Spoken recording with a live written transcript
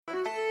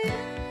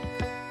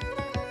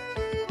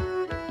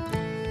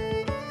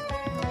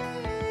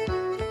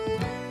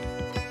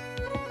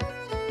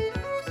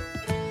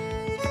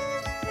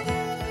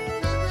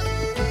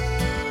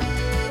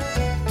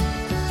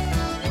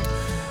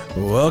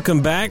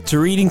Welcome back to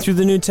Reading Through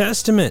the New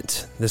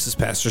Testament. This is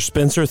Pastor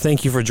Spencer.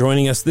 Thank you for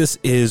joining us. This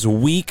is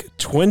week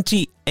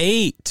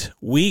 28.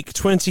 Week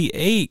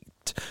 28,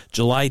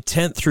 July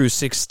 10th through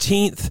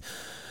 16th.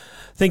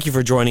 Thank you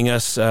for joining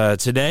us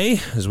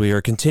today as we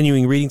are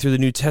continuing reading through the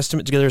New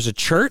Testament together as a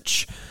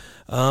church.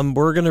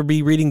 We're going to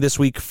be reading this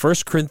week 1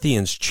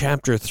 Corinthians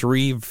chapter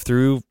 3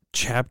 through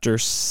chapter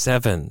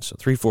 7. So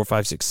 3, 4,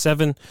 5, 6,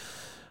 7.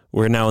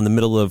 We're now in the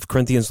middle of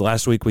Corinthians.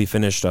 Last week we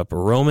finished up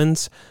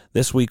Romans.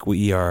 This week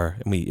we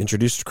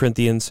introduced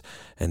Corinthians,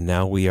 and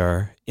now we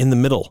are in the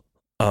middle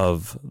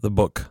of the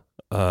book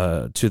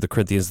to the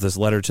Corinthians, this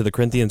letter to the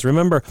Corinthians.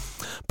 Remember,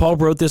 Paul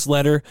wrote this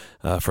letter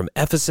from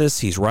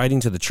Ephesus. He's writing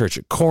to the church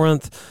at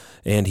Corinth,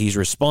 and he's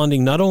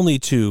responding not only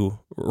to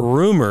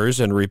rumors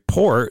and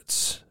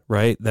reports,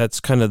 right? That's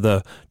kind of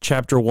the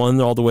chapter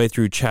 1 all the way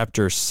through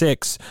chapter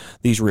 6.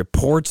 These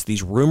reports,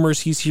 these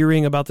rumors he's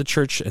hearing about the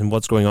church and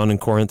what's going on in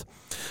Corinth.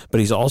 But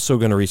he's also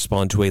going to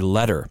respond to a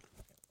letter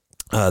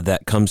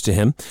that comes to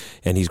him,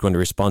 and he's going to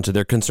respond to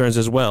their concerns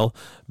as well,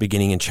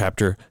 beginning in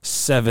chapter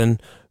 7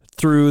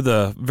 through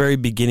the very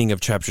beginning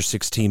of chapter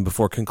 16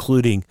 before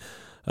concluding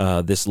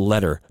this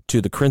letter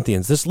to the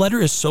Corinthians. This letter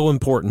is so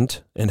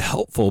important and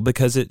helpful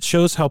because it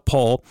shows how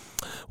Paul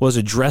was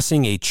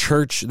addressing a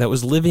church that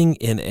was living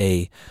in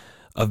a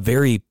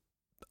very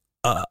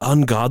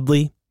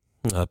ungodly,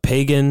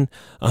 pagan,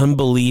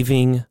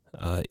 unbelieving,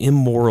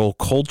 immoral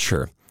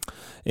culture.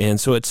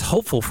 And so it's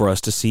helpful for us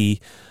to see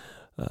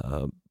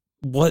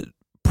what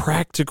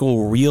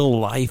practical,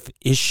 real-life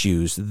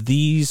issues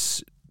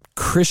these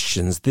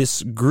Christians,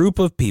 this group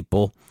of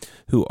people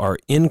who are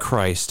in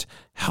Christ,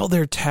 how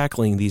they're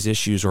tackling these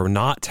issues or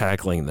not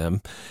tackling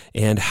them,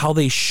 and how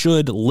they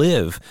should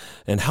live,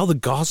 and how the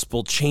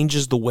gospel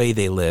changes the way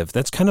they live.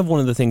 That's kind of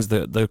one of the things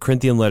that the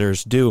Corinthian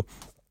letters do,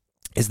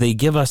 is they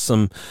give us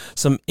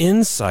some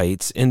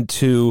insights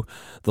into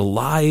the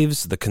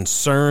lives, the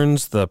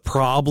concerns, the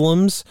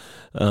problems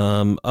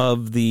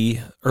of the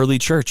early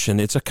church. And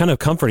it's a kind of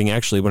comforting,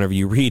 actually, whenever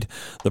you read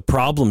the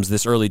problems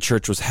this early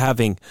church was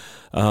having.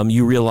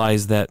 You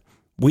realize that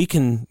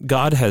nothing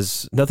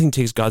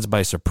takes God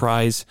by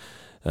surprise.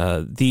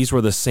 These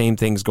were the same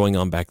things going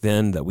on back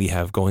then that we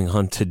have going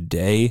on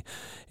today.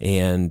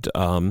 And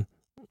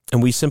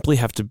we simply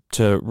have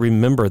to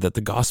remember that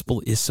the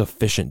gospel is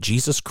sufficient.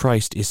 Jesus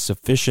Christ is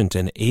sufficient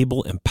and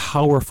able and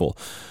powerful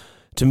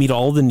to meet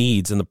all the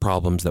needs and the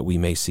problems that we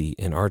may see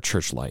in our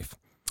church life.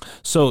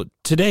 So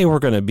today we're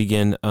going to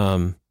begin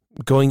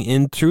going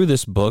in through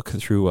this book,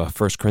 through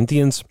 1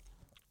 Corinthians.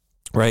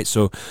 Right,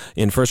 so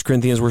in 1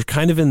 Corinthians, we're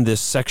kind of in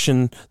this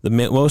section,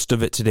 most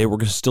of it today, we're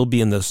going to still be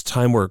in this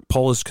time where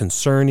Paul is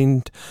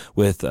concerned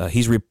with,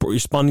 he's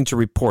responding to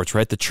reports,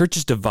 right? The church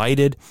is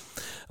divided.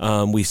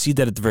 We see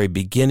that at the very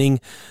beginning.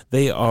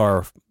 They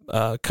are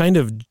kind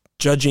of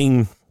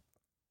judging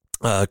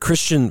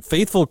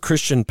faithful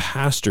Christian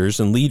pastors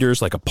and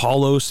leaders like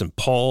Apollos and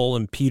Paul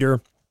and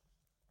Peter,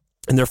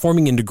 and they're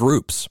forming into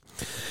groups,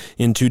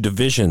 into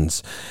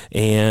divisions,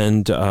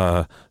 and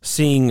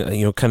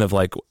seeing, kind of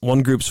like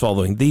one group's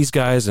following these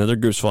guys, and other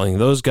group's following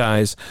those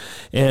guys,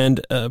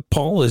 and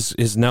Paul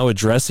is now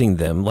addressing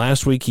them.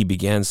 Last week he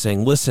began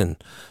saying, listen,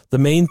 the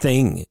main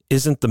thing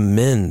isn't the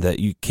men that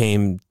you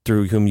came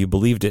through whom you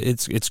believed it.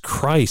 It's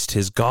Christ,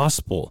 his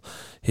gospel,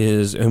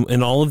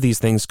 and all of these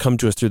things come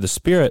to us through the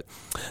Spirit.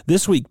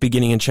 This week,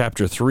 beginning in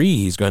chapter 3,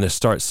 he's going to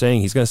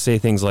say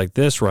things like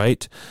this,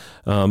 right?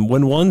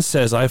 When one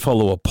says, I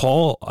follow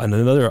Paul, and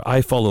another,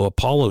 I follow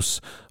Apollos,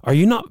 are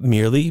you not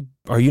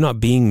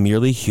being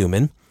merely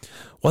human?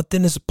 What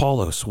then is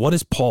Apollos? What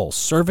is Paul?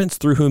 Servants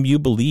through whom you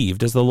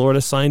believed, as the Lord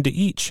assigned to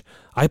each.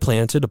 I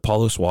planted,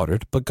 Apollos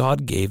watered, but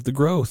God gave the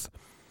growth.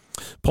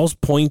 Paul's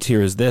point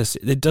here is this: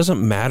 it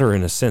doesn't matter,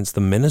 in a sense,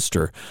 the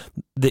minister,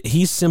 that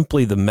he's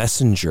simply the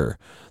messenger.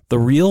 The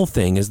real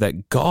thing is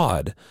that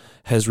God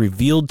has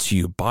revealed to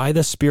you by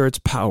the Spirit's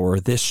power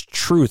this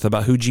truth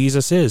about who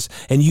Jesus is,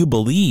 and you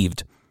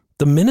believed.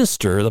 The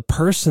minister, the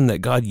person that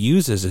God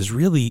uses, is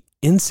really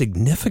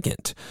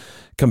insignificant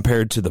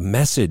compared to the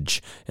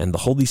message and the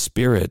Holy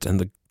Spirit and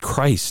the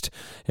Christ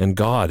and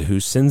God who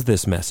sends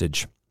this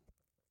message.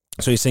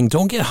 So he's saying,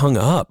 don't get hung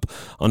up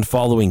on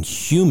following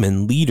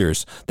human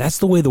leaders. That's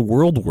the way the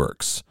world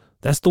works.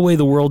 That's the way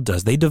the world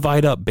does. They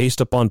divide up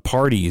based upon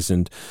parties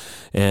and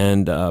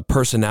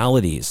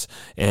personalities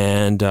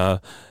and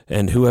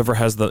whoever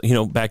has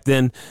the, back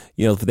then,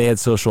 if they had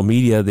social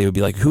media, they would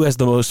be like, who has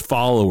the most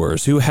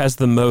followers? Who has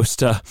the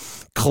most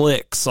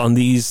clicks on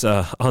these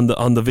on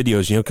the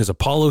videos? Because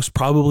Apollos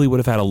probably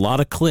would have had a lot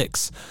of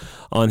clicks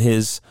on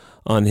his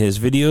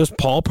videos.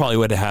 Paul probably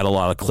would have had a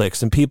lot of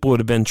clicks, and people would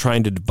have been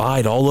trying to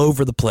divide all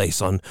over the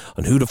place on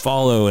who to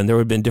follow, and there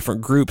would have been different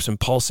groups, and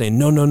Paul's saying,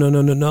 no.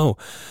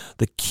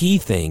 The key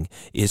thing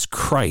is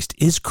Christ.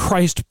 Is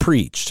Christ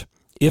preached?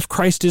 If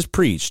Christ is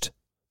preached,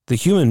 the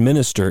human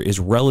minister is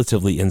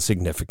relatively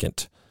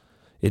insignificant.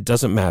 It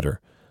doesn't matter.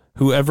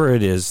 Whoever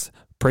it is,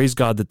 praise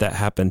God that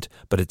happened,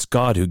 but it's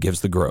God who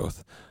gives the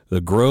growth.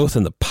 The growth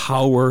and the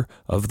power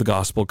of the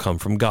gospel come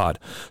from God.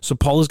 So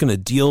Paul is going to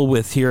deal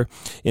with here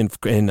in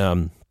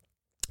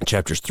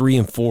chapters 3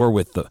 and 4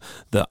 with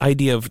the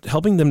idea of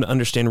helping them to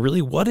understand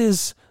really what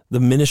is the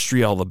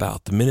ministry all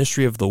about, the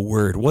ministry of the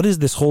word. What is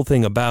this whole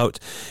thing about?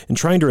 And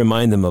trying to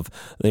remind them of,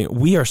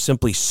 we are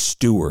simply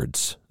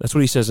stewards. That's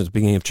what he says at the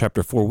beginning of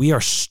chapter 4. We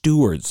are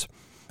stewards.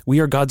 We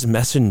are God's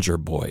messenger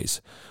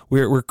boys.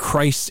 We're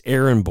Christ's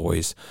errand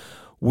boys.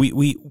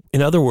 We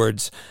in other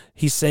words,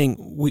 he's saying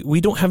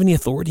we don't have any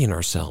authority in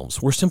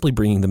ourselves. We're simply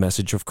bringing the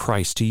message of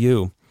Christ to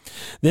you.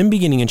 Then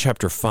beginning in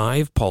chapter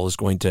 5, Paul is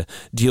going to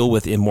deal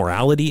with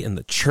immorality in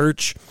the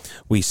church.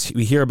 We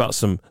hear about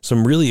some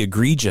really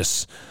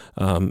egregious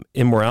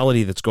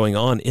immorality that's going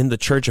on in the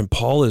church, and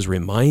Paul is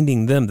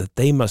reminding them that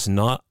they must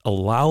not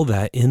allow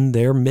that in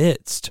their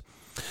midst.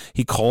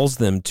 He calls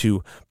them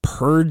to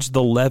purge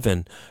the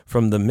leaven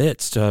from the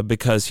midst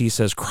because he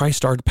says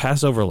Christ, our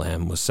Passover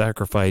lamb, was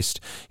sacrificed.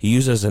 He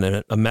uses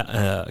a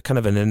kind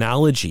of an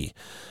analogy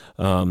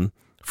from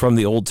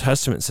the Old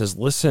Testament. It says,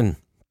 listen,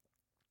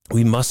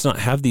 we must not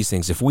have these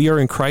things. If we are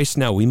in Christ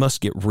now, we must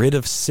get rid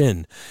of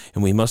sin,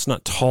 and we must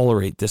not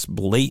tolerate this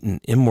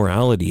blatant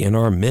immorality in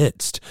our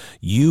midst.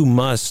 You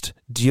must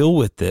deal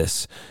with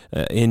this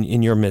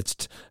in your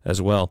midst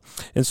as well.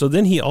 And so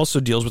then he also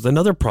deals with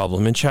another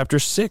problem in chapter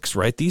 6,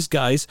 right? These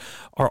guys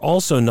are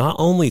also not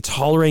only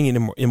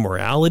tolerating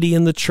immorality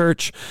in the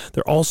church,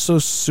 they're also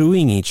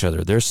suing each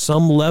other. There's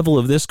some level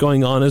of this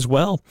going on as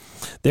well.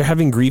 They're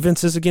having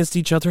grievances against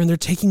each other, and they're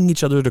taking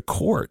each other to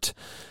court.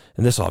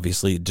 And this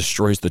obviously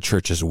destroys the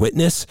church's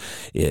witness.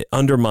 It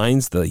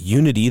undermines the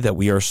unity that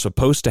we are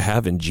supposed to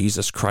have in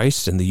Jesus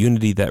Christ and the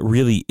unity that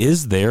really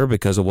is there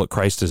because of what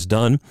Christ has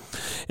done.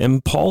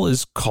 And Paul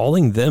is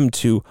calling them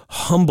to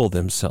humble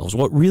themselves.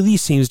 What really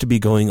seems to be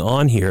going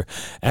on here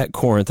at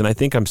Corinth, and I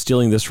think I'm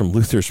stealing this from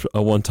Luther's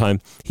one time,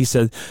 he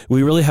said,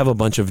 we really have a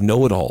bunch of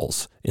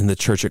know-it-alls in the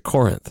church at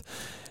Corinth.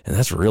 And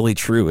that's really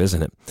true,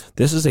 isn't it?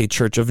 This is a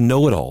church of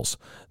know-it-alls.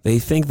 They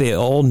think they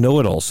all know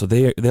it all, so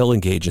they'll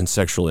engage in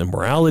sexual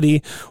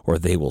immorality, or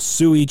they will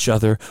sue each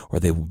other, or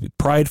they will be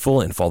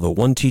prideful and follow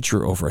one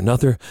teacher over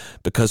another,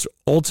 because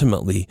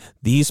ultimately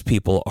these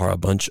people are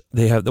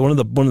they have one of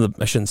the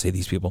I shouldn't say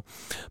these people.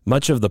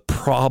 Much of the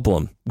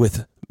problem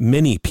with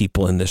many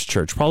people in this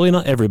church, probably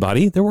not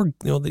everybody, there were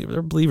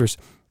believers.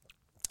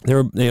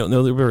 There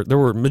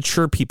were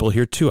mature people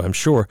here too, I'm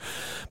sure.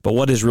 But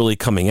what is really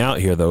coming out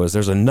here, though, is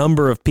there's a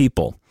number of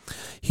people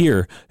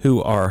here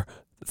who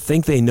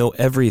think they know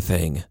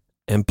everything,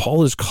 and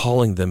Paul is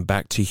calling them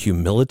back to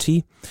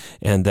humility,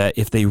 and that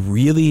if they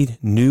really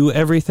knew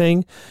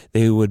everything,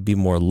 they would be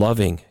more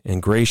loving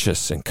and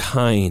gracious and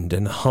kind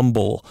and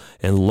humble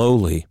and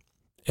lowly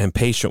and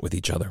patient with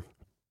each other.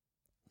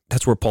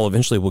 That's where Paul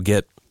eventually will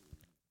get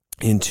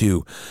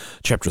into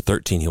chapter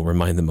 13. He'll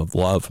remind them of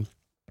love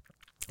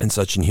and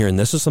such in here. And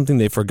this is something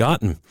they've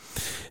forgotten.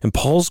 And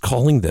Paul's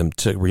calling them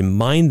to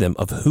remind them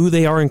of who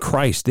they are in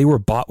Christ. They were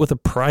bought with a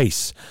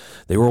price.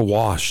 They were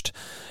washed.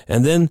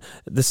 And then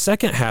the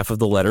second half of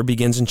the letter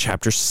begins in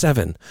chapter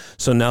 7.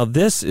 So now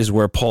this is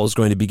where Paul is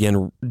going to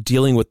begin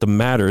dealing with the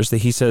matters that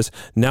he says,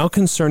 now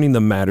concerning the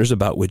matters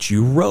about which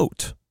you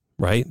wrote.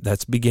 Right?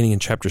 That's beginning in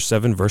chapter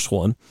 7, verse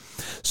 1.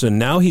 So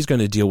now he's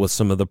going to deal with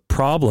some of the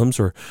problems,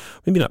 or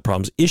maybe not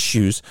problems,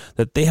 issues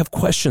that they have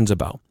questions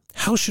about.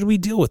 How should we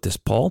deal with this,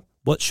 Paul?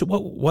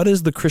 What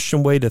is the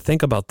Christian way to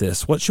think about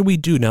this? What should we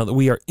do now that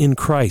we are in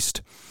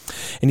Christ?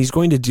 And he's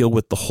going to deal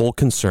with the whole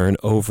concern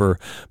over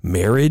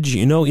marriage.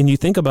 And you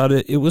think about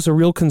it, it was a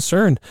real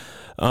concern.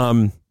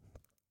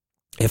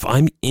 If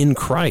I'm in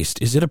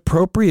Christ, is it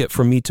appropriate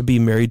for me to be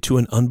married to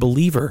an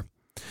unbeliever?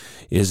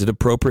 Is it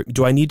appropriate?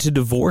 Do I need to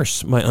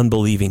divorce my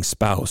unbelieving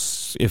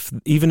spouse,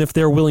 even if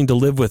they're willing to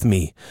live with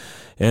me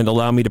and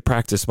allow me to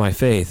practice my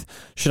faith?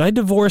 Should I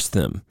divorce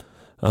them?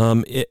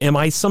 Am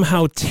I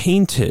somehow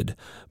tainted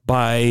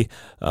by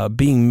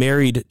being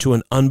married to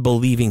an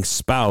unbelieving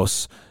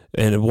spouse,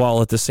 and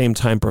while at the same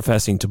time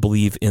professing to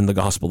believe in the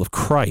gospel of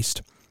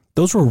Christ?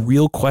 Those were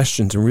real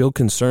questions and real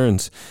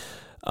concerns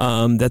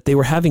that they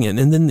were having.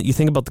 And then you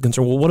think about the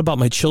concern, well, what about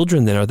my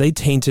children then? Are they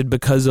tainted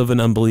because of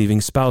an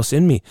unbelieving spouse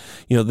in me?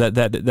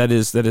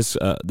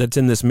 That's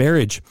in this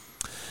marriage.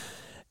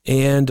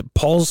 And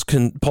Paul is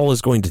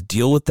going to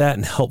deal with that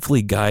and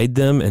helpfully guide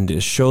them and to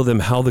show them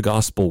how the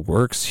gospel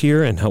works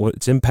here and how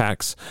its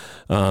impacts.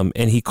 And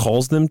he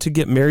calls them to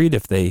get married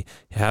if they're,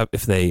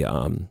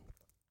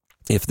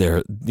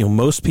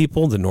 most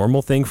people, the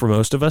normal thing for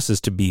most of us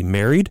is to be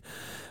married.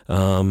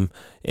 And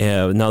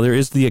now there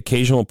is the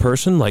occasional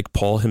person like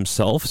Paul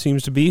himself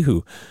seems to be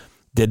who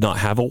did not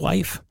have a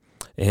wife.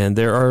 And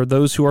there are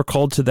those who are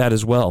called to that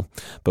as well.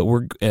 But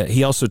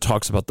he also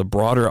talks about the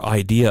broader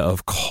idea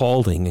of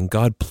calling and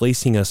God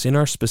placing us in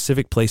our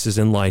specific places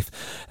in life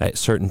at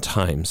certain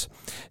times.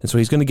 And so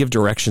he's going to give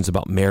directions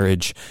about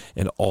marriage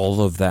and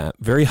all of that.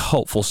 Very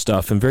helpful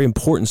stuff and very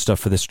important stuff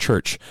for this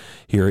church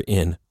here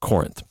in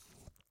Corinth.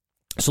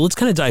 So let's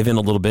kind of dive in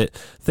a little bit,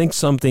 think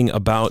something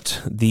about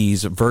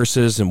these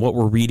verses and what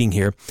we're reading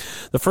here.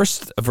 The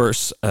first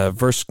verse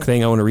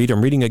thing I want to read,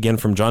 I'm reading again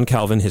from John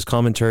Calvin, his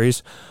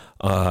commentaries.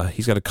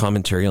 He's got a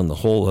commentary on the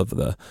whole of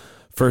the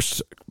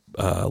first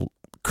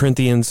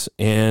Corinthians,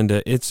 and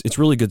it's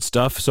really good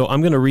stuff. So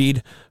I'm going to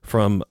read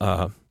from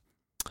 1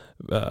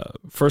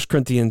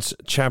 Corinthians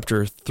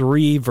chapter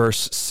 3,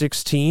 verse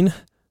 16.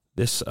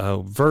 This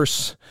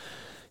verse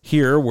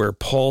here where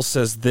Paul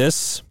says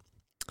this,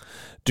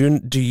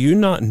 Do you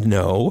not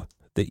know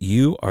that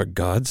you are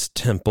God's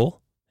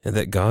temple and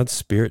that God's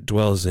Spirit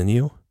dwells in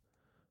you?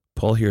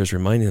 Paul here is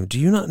reminding them, do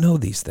you not know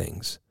these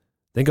things?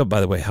 Think of,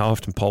 by the way, how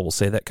often Paul will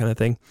say that kind of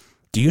thing.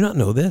 Do you not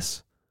know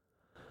this?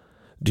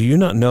 Do you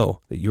not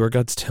know that you are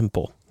God's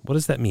temple? What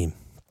does that mean?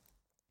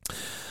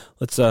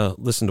 Let's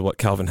listen to what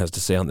Calvin has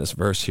to say on this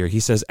verse here. He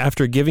says,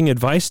 after giving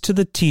advice to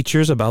the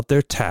teachers about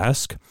their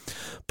task,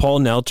 Paul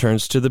now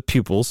turns to the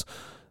pupils,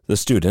 the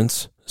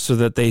students, so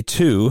that they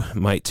too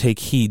might take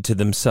heed to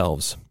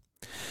themselves.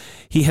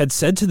 He had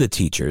said to the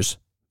teachers,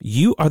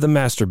 you are the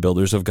master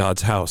builders of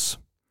God's house.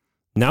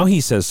 Now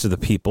he says to the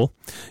people,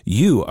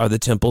 you are the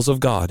temples of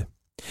God.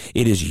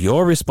 It is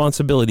your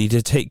responsibility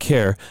to take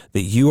care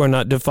that you are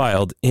not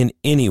defiled in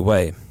any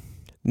way.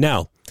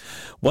 Now,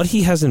 what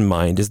he has in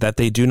mind is that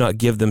they do not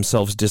give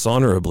themselves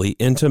dishonorably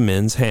into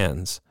men's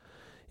hands.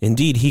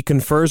 Indeed, he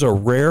confers a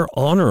rare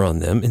honor on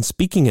them in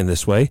speaking in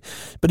this way,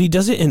 but he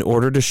does it in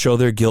order to show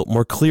their guilt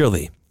more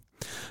clearly.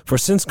 For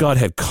since God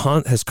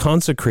has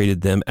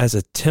consecrated them as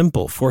a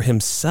temple for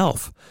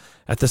himself,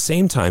 at the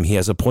same time he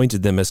has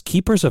appointed them as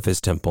keepers of his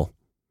temple.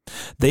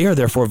 They are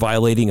therefore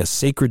violating a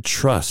sacred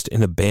trust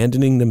in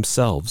abandoning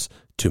themselves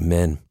to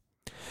men.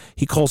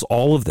 He calls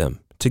all of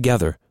them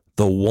together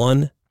the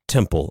one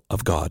temple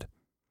of God.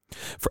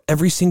 For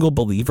every single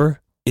believer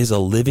is a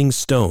living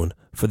stone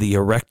for the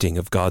erecting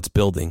of God's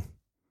building.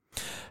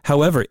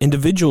 However,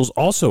 individuals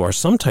also are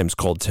sometimes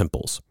called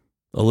temples.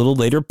 A little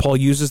later, Paul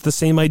uses the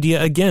same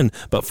idea again,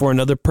 but for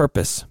another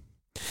purpose.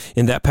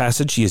 In that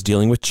passage, he is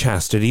dealing with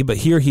chastity, but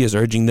here he is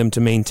urging them to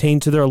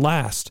maintain to their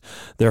last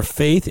their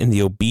faith in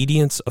the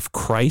obedience of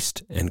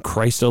Christ and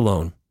Christ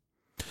alone.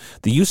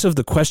 The use of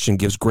the question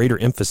gives greater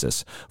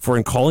emphasis, for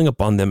in calling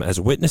upon them as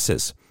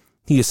witnesses,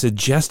 he is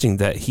suggesting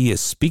that he is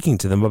speaking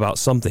to them about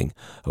something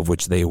of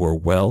which they were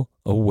well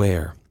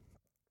aware.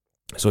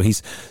 So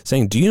he's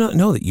saying, do you not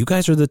know that you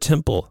guys are the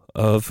temple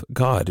of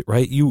God,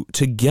 right? You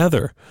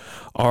together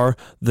are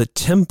the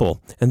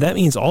temple. And that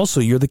means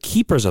also you're the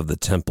keepers of the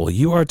temple.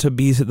 You are to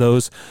be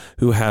those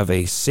who have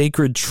a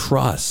sacred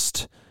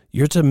trust.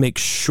 You're to make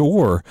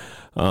sure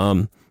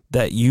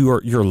that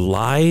your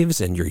lives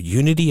and your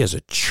unity as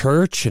a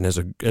church and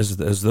as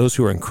those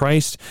who are in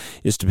Christ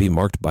is to be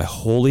marked by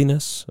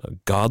holiness,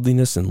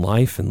 godliness in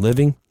life and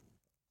living.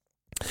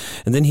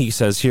 And then he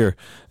says here,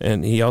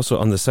 and he also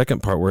on the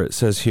second part where it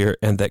says here,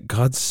 and that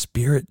God's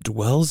Spirit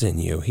dwells in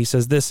you. He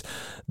says this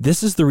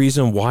is the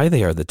reason why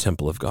they are the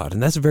temple of God.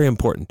 And that's very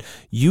important.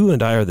 You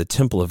and I are the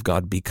temple of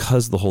God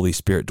because the Holy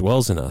Spirit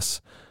dwells in us.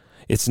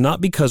 It's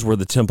not because we're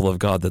the temple of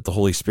God that the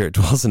Holy Spirit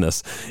dwells in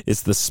us.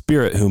 It's the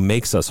Spirit who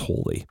makes us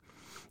holy.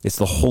 It's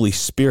the Holy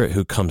Spirit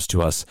who comes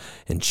to us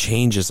and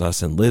changes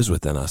us and lives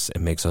within us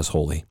and makes us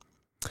holy.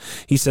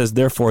 He says,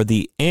 therefore,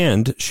 the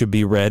and should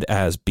be read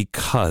as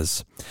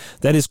because.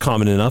 That is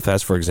common enough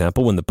as, for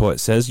example, when the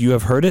poet says, you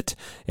have heard it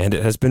and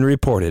it has been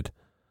reported.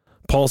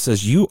 Paul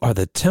says, you are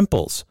the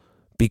temples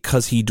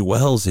because he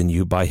dwells in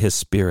you by his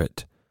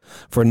Spirit.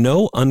 For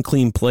no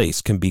unclean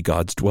place can be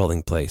God's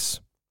dwelling place.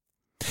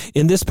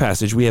 In this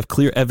passage, we have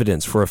clear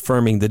evidence for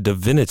affirming the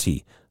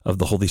divinity of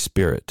the Holy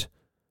Spirit.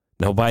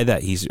 Now, by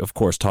that, he's, of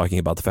course, talking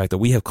about the fact that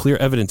we have clear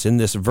evidence in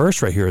this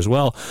verse right here as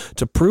well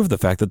to prove the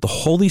fact that the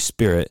Holy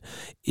Spirit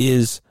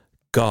is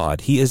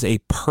God. He is a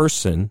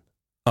person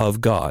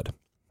of God.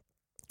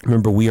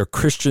 Remember, we are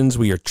Christians.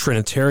 We are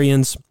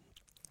Trinitarians.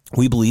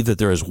 We believe that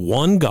there is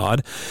one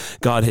God.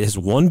 God is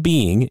one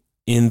being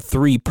in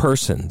three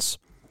persons.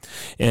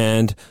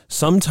 And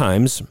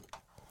sometimes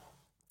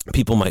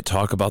people might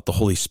talk about the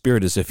Holy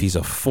Spirit as if he's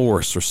a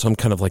force or some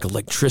kind of like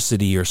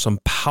electricity or some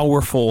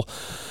powerful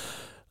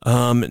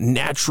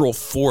natural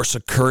force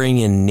occurring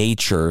in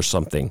nature or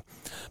something.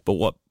 But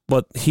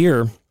what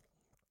here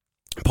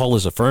Paul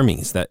is affirming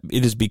is that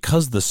it is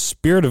because the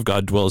Spirit of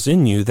God dwells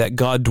in you that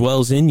God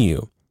dwells in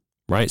you,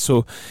 right?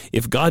 So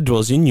if God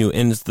dwells in you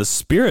and it's the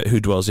Spirit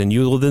who dwells in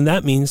you, well, then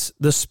that means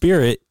the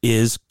Spirit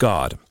is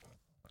God.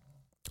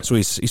 So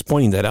he's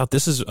pointing that out.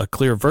 This is a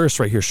clear verse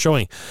right here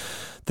showing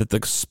that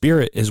the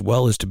Spirit as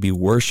well is to be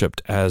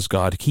worshipped as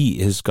God. He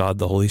is God,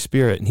 the Holy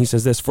Spirit. And he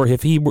says this, for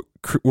if he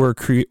were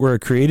a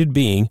created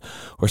being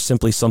or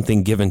simply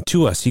something given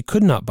to us, he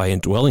could not by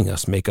indwelling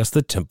us make us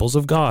the temples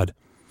of God.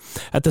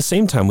 At the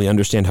same time, we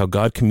understand how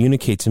God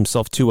communicates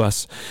himself to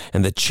us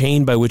and the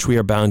chain by which we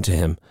are bound to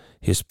him,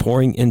 his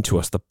pouring into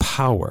us the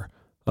power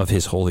of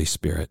his Holy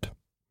Spirit.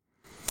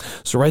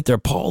 So right there,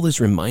 Paul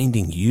is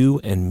reminding you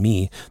and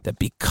me that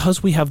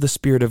because we have the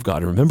Spirit of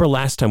God, remember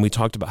last time we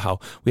talked about how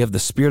we have the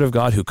Spirit of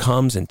God who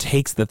comes and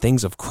takes the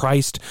things of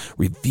Christ,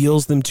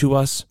 reveals them to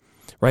us,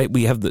 right?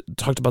 We have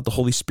talked about the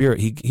Holy Spirit.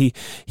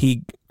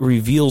 He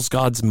reveals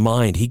God's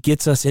mind. He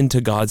gets us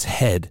into God's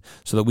head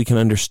so that we can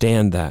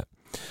understand that.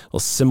 Well,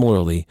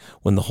 similarly,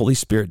 when the Holy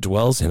Spirit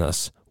dwells in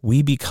us,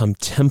 we become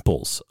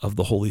temples of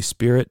the Holy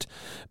Spirit,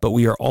 but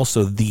we are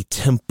also the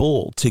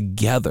temple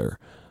together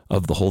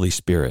of the Holy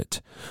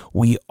Spirit.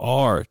 We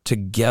are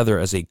together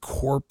as a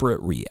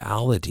corporate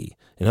reality.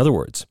 In other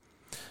words,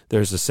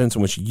 there's a sense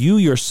in which you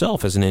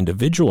yourself as an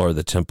individual are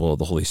the temple of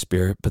the Holy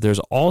Spirit, but there's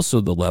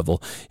also the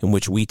level in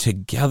which we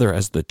together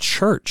as the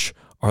church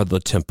are the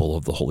temple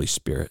of the Holy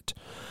Spirit.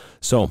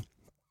 So,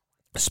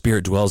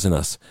 Spirit dwells in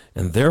us,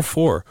 and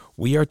therefore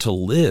we are to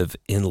live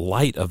in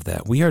light of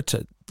that. We are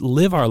to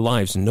live our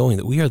lives knowing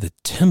that we are the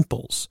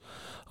temples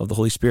of the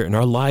Holy Spirit, and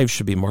our lives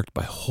should be marked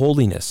by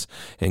holiness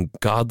and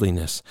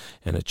godliness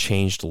and a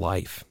changed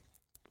life.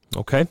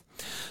 Okay?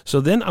 So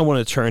then I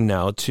want to turn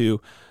now to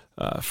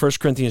 1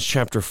 Corinthians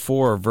chapter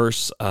 4,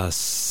 verse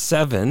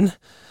 7.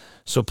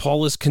 So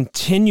Paul is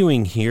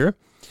continuing here.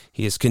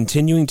 He is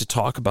continuing to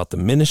talk about the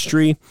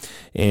ministry,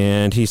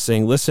 and he's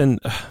saying, listen,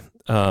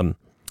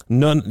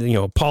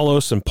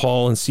 Apollos and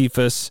Paul and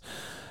Cephas,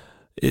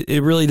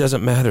 it really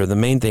doesn't matter. The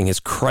main thing is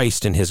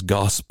Christ and his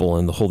gospel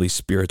and the Holy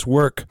Spirit's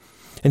work.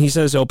 And he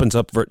says, opens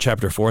up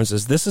chapter 4 and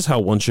says, this is how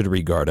one should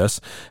regard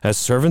us, as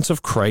servants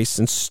of Christ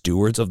and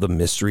stewards of the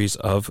mysteries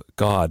of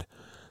God.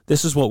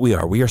 This is what we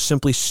are. We are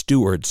simply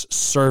stewards,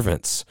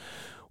 servants.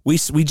 We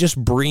just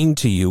bring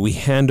to you, we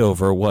hand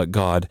over what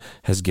God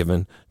has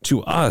given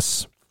to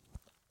us.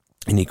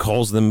 And he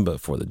calls them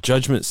before the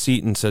judgment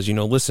seat and says,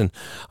 listen,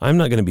 I'm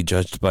not going to be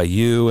judged by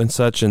you and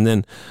such. And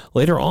then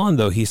later on,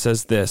 though, he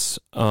says this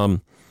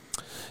in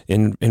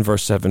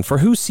verse 7, for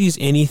who sees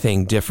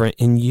anything different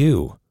in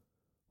you?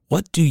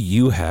 What do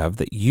you have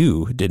that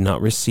you did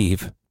not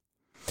receive?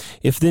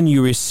 If then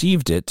you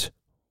received it,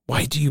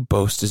 why do you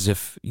boast as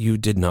if you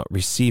did not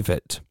receive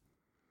it?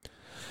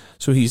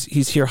 So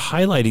he's here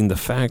highlighting the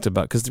fact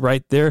about, because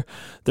right there,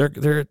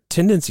 their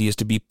tendency is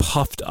to be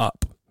puffed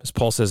up. As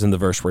Paul says in the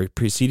verse where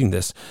preceding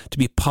this, to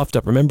be puffed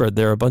up. Remember,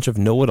 they're a bunch of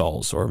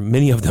know-it-alls, or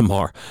many of them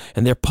are,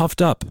 and they're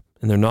puffed up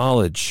in their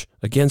knowledge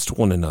against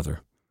one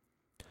another.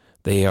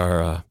 They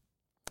are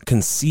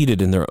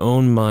conceited in their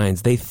own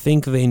minds. They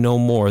think they know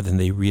more than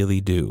they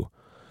really do.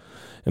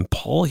 And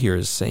Paul here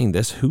is saying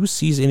this, who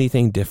sees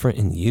anything different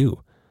in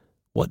you?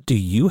 What do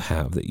you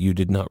have that you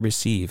did not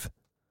receive?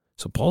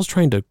 So Paul's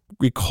trying to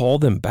recall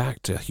them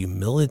back to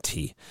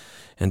humility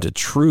and to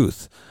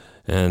truth,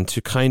 and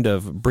to kind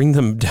of bring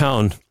them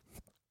down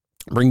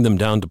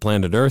to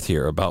planet Earth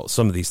here about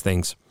some of these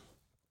things.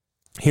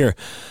 Here,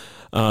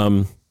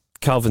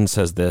 Calvin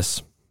says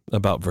this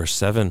about verse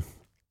 7.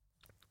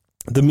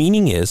 The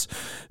meaning is,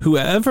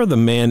 whoever the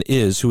man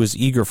is who is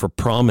eager for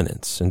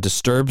prominence and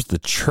disturbs the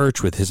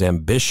church with his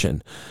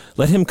ambition,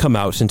 let him come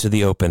out into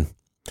the open.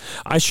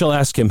 I shall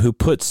ask him who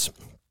puts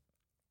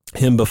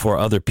him before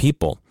other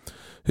people.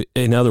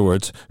 In other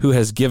words, who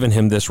has given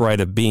him this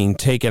right of being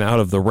taken out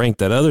of the rank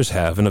that others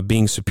have and of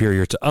being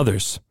superior to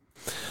others.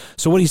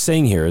 So what he's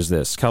saying here is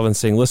this. Calvin's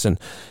saying, listen,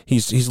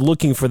 he's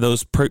looking for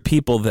those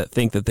people that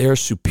think that they're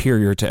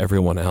superior to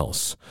everyone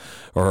else.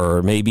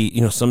 Or maybe,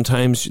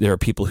 sometimes there are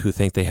people who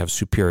think they have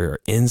superior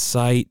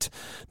insight,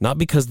 not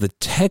because the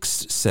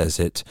text says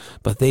it,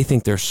 but they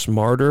think they're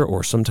smarter,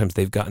 or sometimes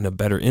they've gotten a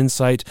better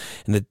insight,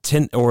 and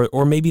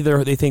or maybe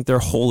they think they're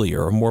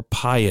holier or more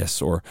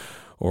pious or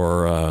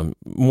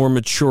more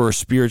mature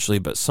spiritually.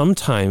 But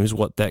sometimes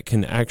what that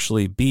can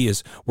actually be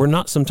is we're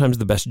not sometimes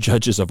the best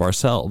judges of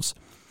ourselves.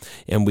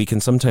 And we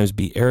can sometimes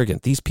be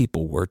arrogant. These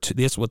people were too.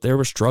 That's what they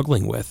were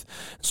struggling with.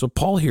 So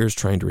Paul here is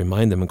trying to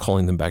remind them and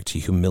calling them back to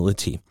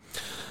humility.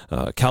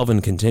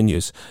 Calvin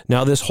continues,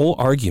 now this whole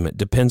argument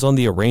depends on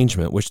the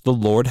arrangement which the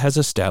Lord has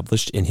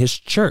established in his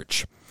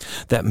church,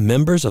 that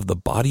members of the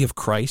body of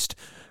Christ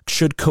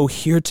should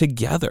cohere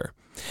together,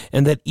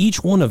 and that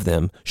each one of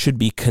them should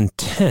be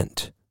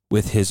content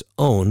with his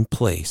own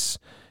place,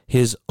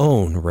 his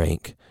own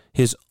rank,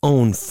 his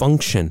own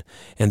function,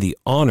 and the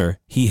honor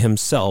he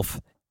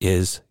himself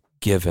is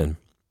given.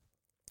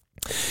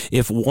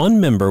 If one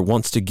member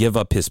wants to give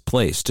up his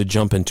place to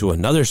jump into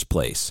another's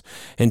place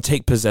and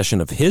take possession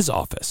of his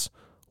office,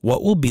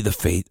 what will be the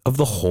fate of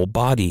the whole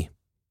body?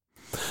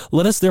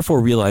 Let us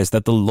therefore realize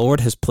that the Lord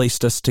has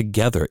placed us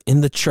together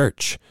in the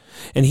church,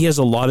 and he has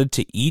allotted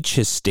to each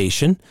his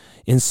station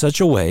in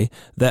such a way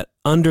that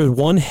under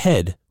one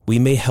head we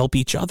may help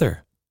each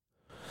other.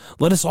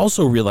 Let us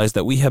also realize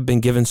that we have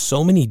been given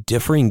so many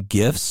differing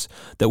gifts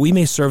that we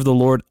may serve the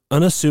Lord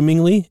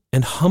unassumingly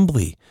and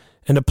humbly,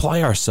 and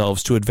apply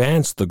ourselves to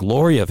advance the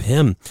glory of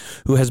him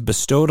who has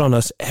bestowed on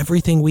us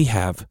everything we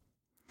have.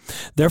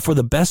 Therefore,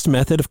 the best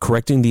method of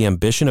correcting the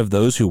ambition of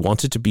those who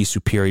wanted to be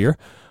superior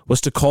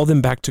was to call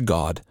them back to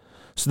God,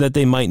 so that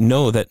they might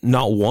know that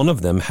not one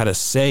of them had a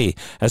say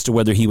as to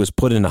whether he was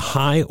put in a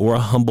high or a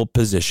humble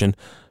position,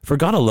 for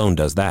God alone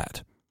does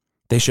that.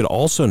 They should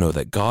also know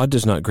that God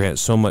does not grant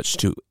so much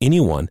to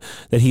anyone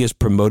that he is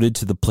promoted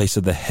to the place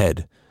of the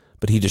head,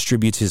 but he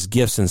distributes his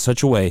gifts in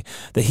such a way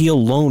that he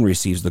alone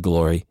receives the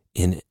glory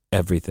in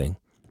everything.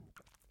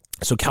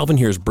 So Calvin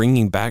here is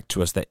bringing back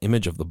to us that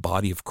image of the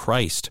body of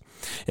Christ.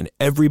 And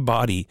every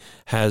body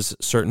has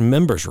certain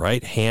members,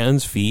 right?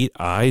 Hands, feet,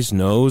 eyes,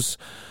 nose,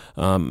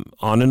 on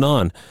and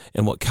on.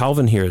 And what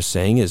Calvin here is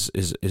saying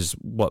is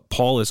what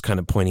Paul is kind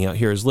of pointing out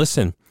here is,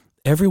 listen,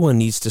 everyone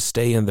needs to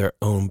stay in their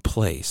own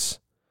place.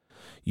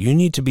 You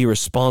need to be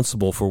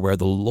responsible for where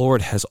the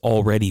Lord has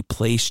already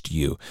placed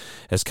you.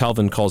 As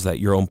Calvin calls that,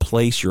 your own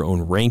place, your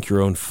own rank,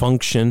 your own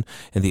function,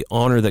 and the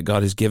honor that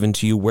God has given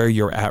to you where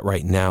you're at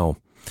right now.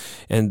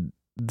 And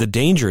the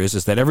danger is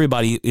that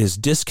everybody is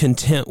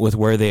discontent with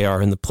where they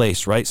are in the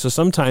place, right? So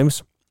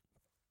sometimes,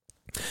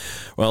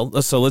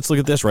 let's look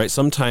at this, right?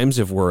 Sometimes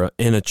if we're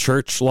in a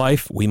church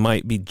life, we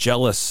might be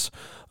jealous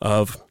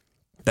of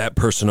that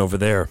person over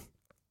there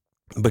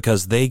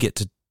because they get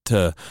to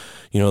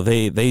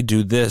they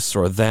do this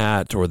or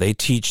that, or they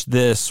teach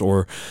this,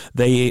 or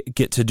they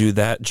get to do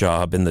that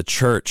job in the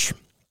church.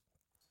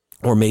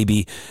 Or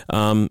maybe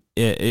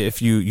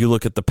if you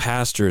look at the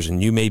pastors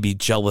and you may be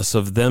jealous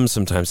of them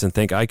sometimes and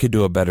think, I could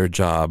do a better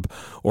job.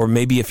 Or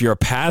maybe if you're a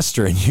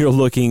pastor and you're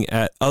looking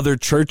at other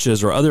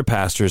churches or other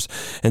pastors,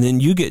 and then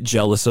you get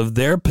jealous of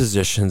their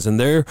positions and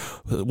their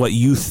what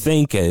you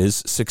think is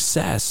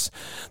success.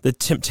 The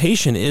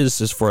temptation is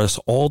for us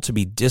all to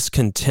be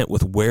discontent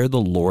with where the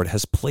Lord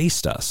has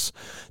placed us,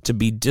 to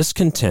be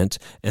discontent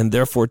and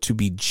therefore to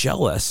be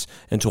jealous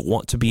and to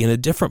want to be in a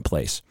different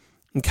place.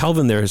 And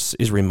Calvin there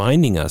is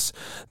reminding us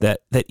that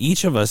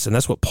each of us, and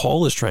that's what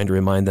Paul is trying to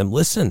remind them,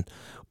 listen,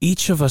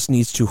 each of us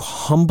needs to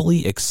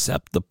humbly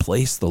accept the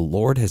place the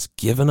Lord has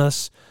given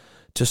us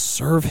to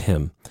serve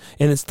him.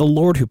 And it's the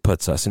Lord who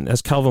puts us. And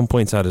as Calvin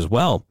points out as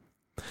well,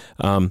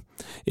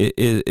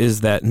 is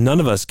that none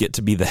of us get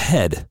to be the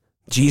head.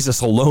 Jesus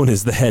alone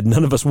is the head.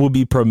 None of us will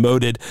be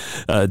promoted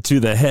to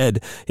the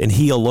head, and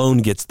he alone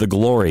gets the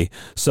glory.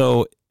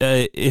 So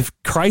if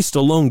Christ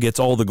alone gets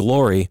all the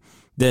glory,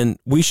 then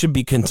we should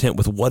be content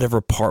with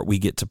whatever part we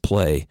get to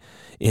play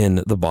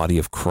in the body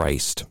of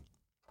Christ.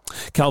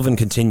 Calvin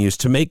continues,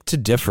 to make to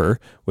differ,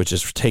 which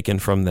is taken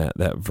from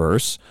that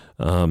verse.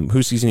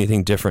 Who sees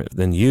anything different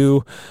than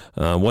you?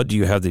 What do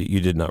you have that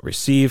you did not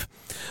receive?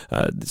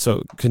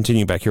 So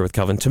continuing back here with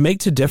Calvin, to make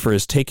to differ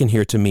is taken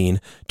here to mean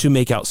to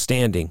make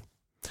outstanding.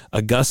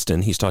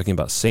 Augustine, he's talking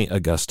about St.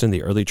 Augustine,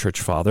 the early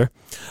church father,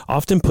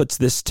 often puts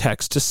this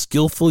text to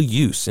skillful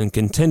use in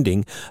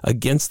contending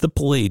against the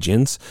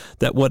Pelagians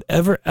that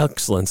whatever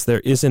excellence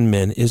there is in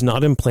men is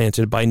not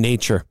implanted by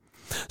nature,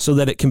 so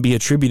that it can be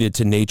attributed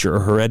to nature or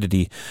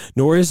heredity,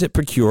 nor is it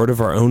procured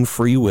of our own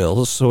free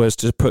will so as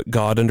to put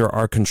God under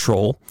our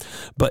control,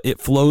 but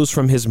it flows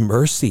from his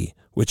mercy,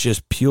 which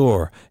is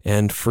pure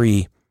and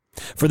free.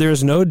 For there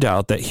is no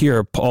doubt that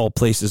here Paul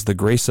places the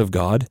grace of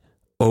God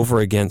over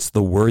against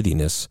the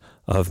worthiness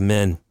of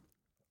men.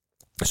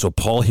 So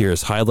Paul here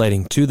is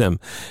highlighting to them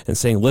and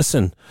saying,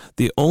 listen,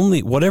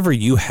 whatever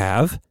you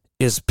have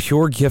is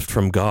pure gift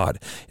from God.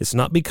 It's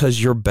not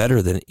because you're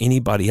better than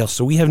anybody else.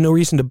 So we have no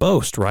reason to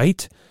boast,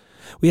 right?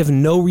 We have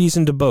no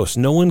reason to boast.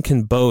 No one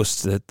can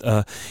boast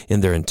that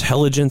in their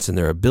intelligence and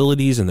their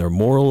abilities and their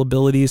moral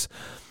abilities.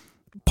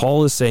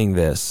 Paul is saying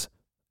this,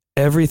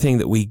 everything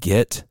that we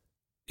get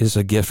is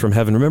a gift from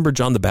heaven. Remember,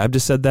 John the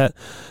Baptist said that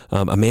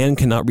a man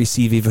cannot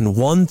receive even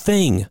one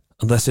thing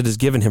unless it is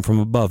given him from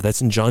above.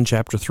 That's in John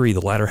chapter 3, the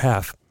latter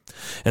half.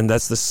 And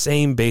that's the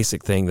same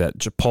basic thing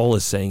that Paul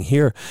is saying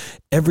here.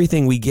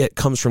 Everything we get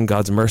comes from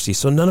God's mercy.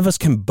 So none of us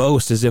can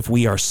boast as if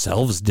we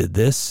ourselves did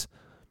this.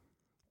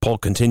 Paul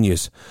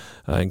continues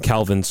in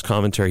Calvin's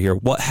commentary here.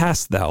 What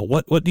hast thou?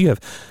 What do you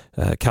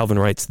have? Calvin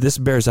writes, this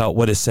bears out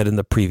what is said in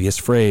the previous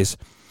phrase.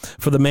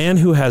 For the man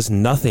who has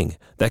nothing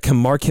that can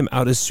mark him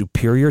out as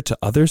superior to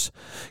others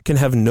can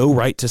have no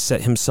right to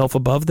set himself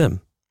above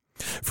them.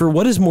 For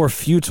what is more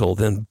futile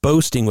than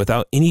boasting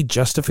without any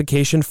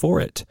justification for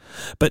it?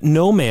 But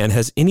no man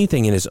has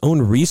anything in his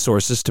own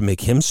resources to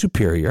make him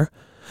superior.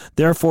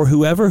 Therefore,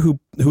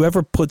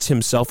 whoever puts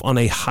himself on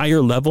a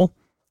higher level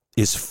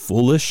is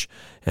foolish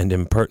and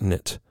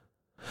impertinent.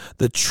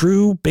 The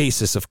true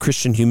basis of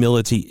Christian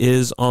humility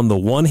is, on the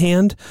one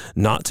hand,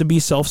 not to be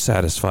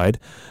self-satisfied,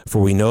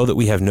 for we know that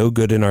we have no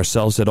good in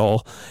ourselves at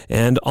all,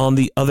 and on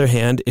the other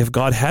hand, if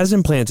God has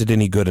implanted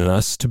any good in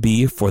us, to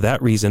be, for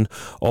that reason,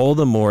 all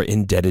the more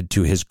indebted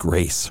to his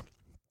grace.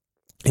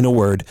 In a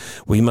word,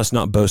 we must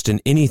not boast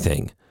in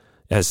anything,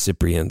 as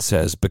Cyprian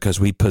says, because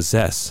we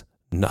possess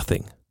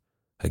nothing.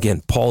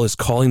 Again, Paul is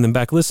calling them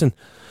back. Listen,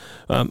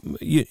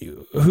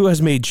 who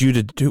has made you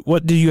to do?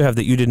 What do you have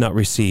that you did not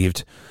receive?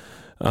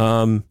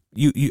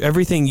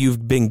 Everything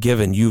you've been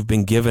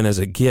given as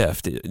a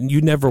gift.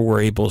 You never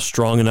were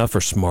strong enough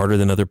or smarter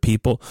than other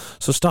people.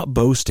 So stop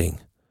boasting.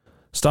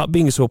 Stop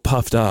being so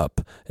puffed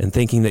up and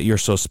thinking that you're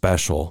so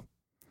special.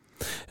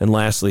 And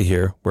lastly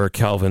here, where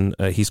Calvin,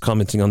 he's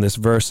commenting on this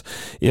verse,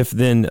 if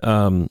then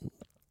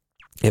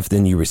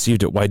you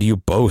received it, why do you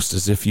boast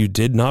as if you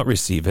did not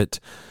receive it?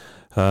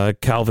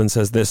 Calvin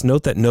says this,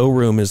 note that no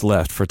room is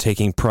left for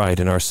taking pride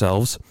in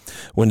ourselves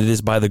when it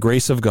is by the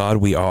grace of God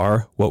we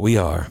are what we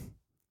are.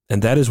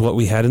 And that is what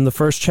we had in the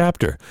first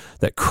chapter,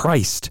 that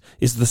Christ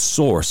is the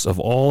source of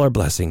all our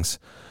blessings,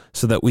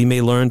 so that we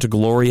may learn to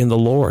glory in the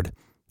Lord.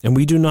 And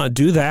we do not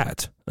do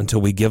that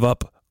until we give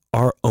up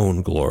our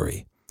own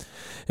glory.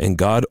 and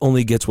God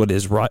only gets what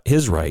is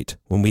his right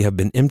when we have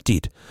been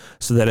emptied,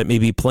 so that it may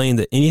be plain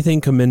that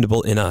anything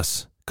commendable in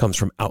us comes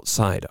from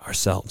outside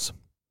ourselves.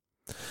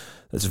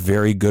 That's a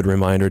very good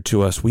reminder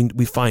to us.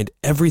 We find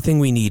everything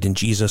we need in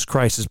Jesus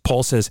Christ. As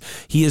Paul says,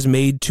 he has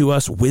made to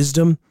us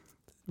wisdom,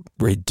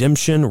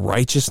 redemption,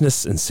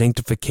 righteousness, and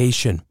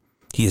sanctification.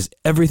 He is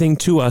everything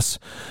to us.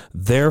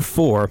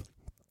 Therefore,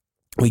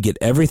 we get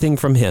everything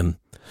from him.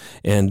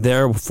 And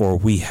therefore,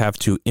 we have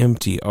to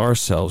empty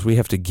ourselves. We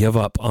have to give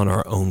up on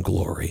our own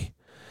glory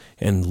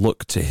and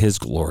look to his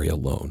glory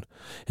alone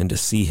and to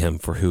see him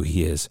for who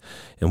he is.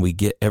 And we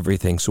get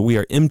everything. So we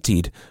are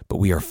emptied, but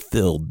we are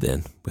filled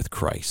then with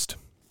Christ.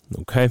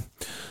 Okay?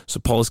 So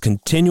Paul is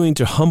continuing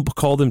to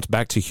call them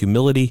back to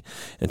humility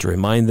and to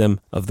remind them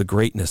of the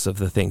greatness of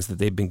the things that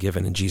they've been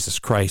given in Jesus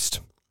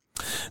Christ.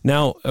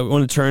 Now, I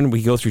want to turn,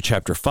 we go through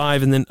chapter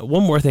 5, and then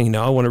one more thing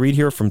now I want to read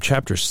here from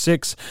chapter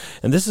 6,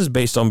 and this is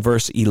based on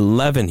verse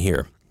 11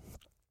 here,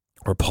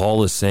 where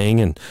Paul is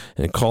saying and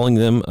calling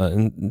them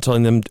and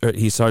telling them,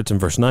 he starts in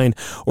verse 9,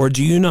 "Or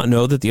do you not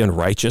know that the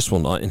unrighteous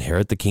will not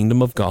inherit the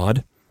kingdom of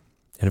God?"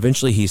 And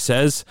eventually he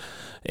says,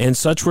 "And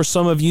such were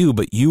some of you,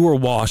 but you were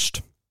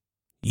washed,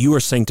 you were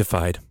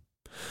sanctified,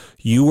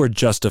 you were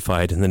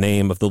justified in the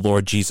name of the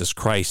Lord Jesus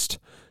Christ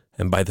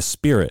and by the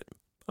Spirit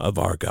of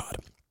our God."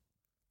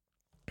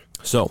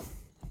 So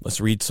let's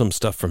read some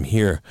stuff from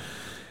here.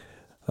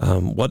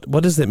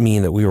 What does it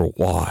mean that we were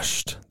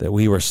washed, that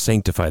we were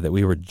sanctified, that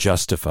we were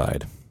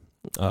justified?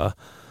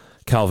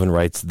 Calvin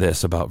writes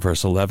this about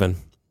verse 11.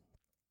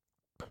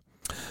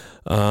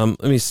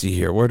 Let me see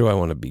here. Where do I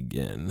want to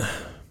begin?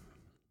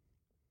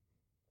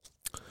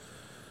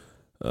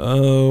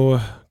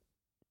 Well,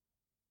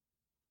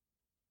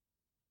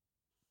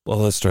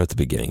 let's start at the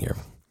beginning here.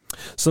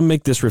 Some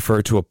make this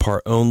refer to a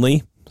part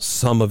only.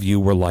 Some of you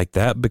were like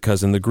that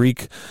because in the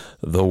Greek,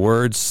 the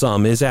word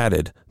some is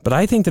added. But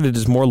I think that it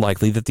is more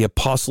likely that the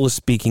apostle is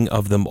speaking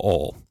of them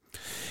all.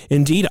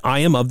 Indeed, I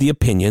am of the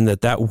opinion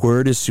that that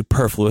word is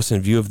superfluous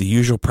in view of the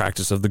usual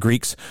practice of the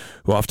Greeks,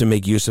 who often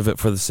make use of it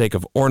for the sake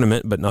of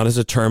ornament, but not as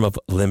a term of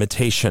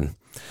limitation.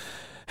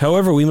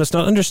 However, we must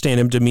not understand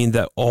him to mean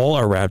that all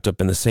are wrapped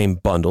up in the same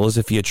bundle, as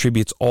if he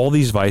attributes all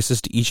these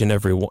vices to each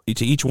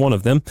one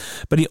of them,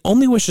 but he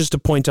only wishes to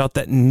point out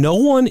that no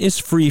one is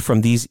free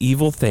from these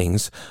evil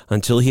things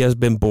until he has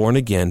been born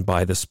again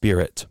by the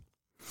Spirit.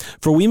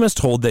 For we must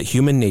hold that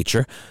human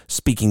nature,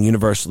 speaking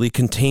universally,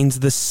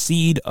 contains the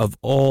seed of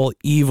all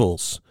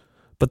evils,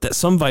 but that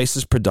some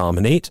vices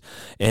predominate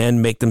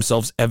and make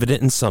themselves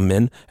evident in some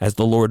men, as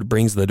the Lord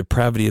brings the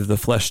depravity of the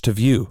flesh to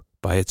view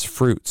by its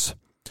fruits.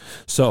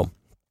 So,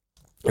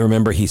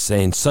 remember, he's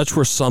saying, such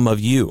were some of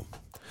you.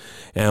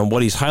 And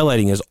what he's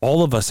highlighting is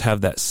all of us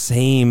have that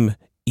same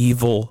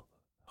evil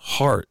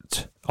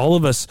heart. All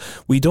of us,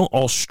 we don't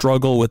all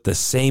struggle with the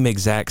same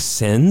exact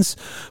sins,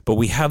 but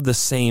we have the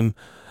same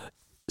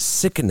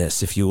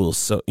sickness, if you will.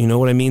 So, you know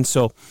what I mean?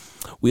 So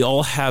we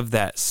all have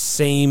that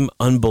same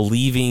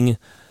unbelieving,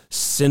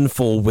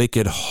 sinful,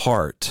 wicked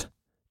heart.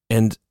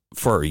 And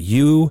for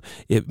you,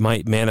 it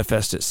might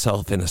manifest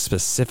itself in a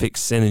specific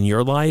sin in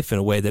your life in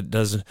a way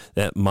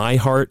that my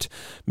heart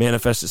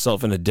manifests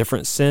itself in a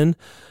different sin.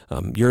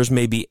 Yours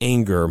may be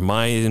anger,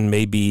 mine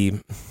may be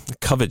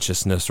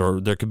covetousness,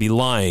 or there could be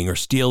lying or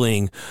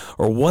stealing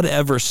or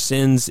whatever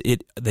sins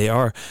they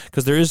are.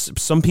 Because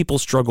some people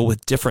struggle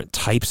with different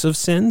types of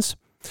sins.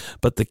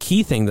 But the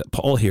key thing that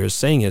Paul here is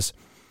saying is,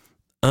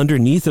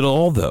 underneath it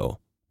all, though,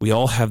 we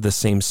all have the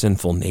same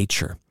sinful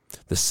nature,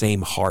 the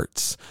same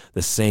hearts,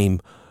 the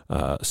same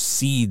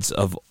seeds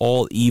of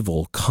all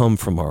evil come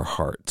from our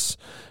hearts.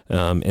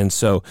 And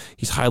so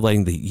he's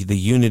highlighting the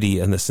unity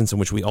and the sense in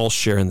which we all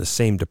share in the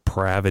same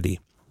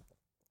depravity.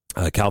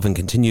 Calvin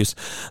continues,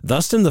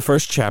 thus in the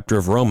first chapter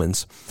of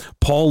Romans,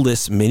 Paul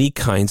lists many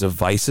kinds of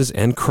vices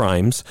and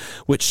crimes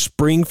which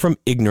spring from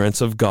ignorance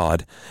of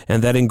God,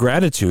 and that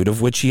ingratitude of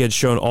which he had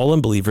shown all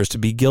unbelievers to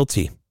be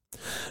guilty.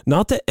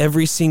 Not that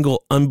every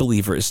single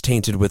unbeliever is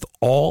tainted with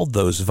all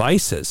those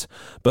vices,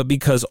 but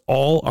because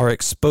all are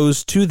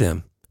exposed to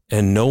them,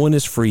 and no one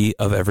is free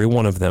of every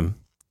one of them.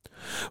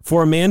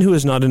 For a man who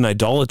is not an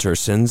idolater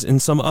sins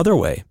in some other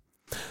way.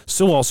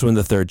 So also in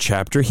the third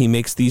chapter, he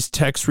makes these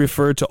texts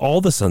refer to all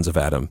the sons of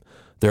Adam.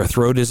 Their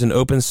throat is an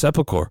open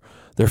sepulchre.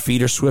 Their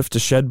feet are swift to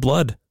shed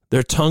blood.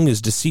 Their tongue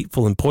is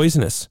deceitful and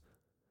poisonous.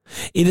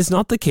 It is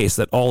not the case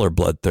that all are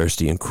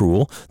bloodthirsty and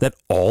cruel, that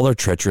all are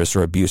treacherous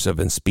or abusive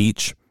in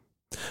speech.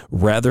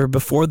 Rather,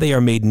 before they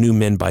are made new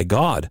men by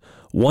God,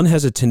 one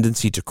has a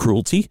tendency to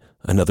cruelty,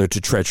 another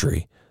to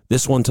treachery,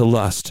 this one to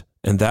lust,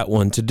 and that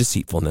one to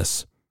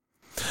deceitfulness.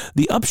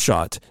 The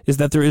upshot is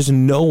that there is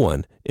no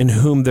one in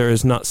whom there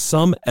is not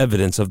some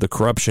evidence of the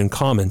corruption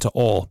common to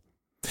all.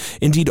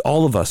 Indeed,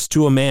 all of us,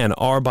 to a man,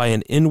 are by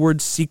an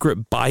inward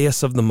secret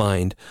bias of the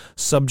mind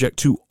subject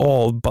to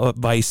all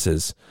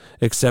vices,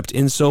 except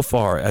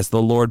insofar as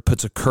the Lord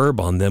puts a curb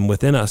on them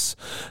within us,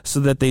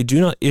 so that they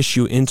do not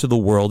issue into the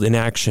world in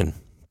action.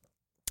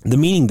 The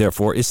meaning,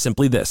 therefore, is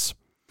simply this.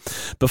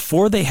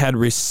 Before they had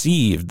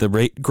received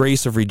the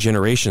grace of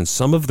regeneration,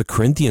 some of the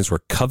Corinthians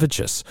were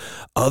covetous,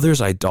 others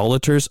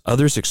idolaters,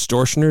 others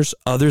extortioners,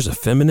 others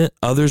effeminate,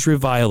 others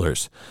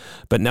revilers.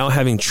 But now,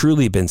 having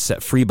truly been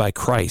set free by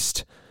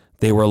Christ,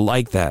 they were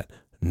like that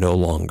no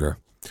longer.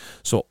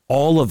 So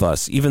all of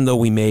us, even though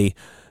we may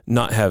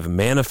not have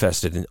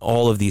manifested in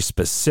all of these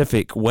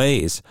specific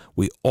ways,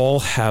 we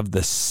all have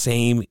the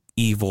same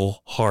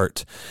evil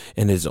heart.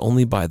 And it is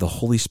only by the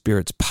Holy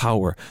Spirit's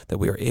power that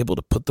we are able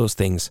to put those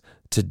things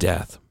to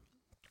death.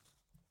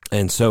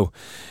 And so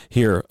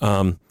here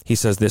he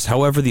says this,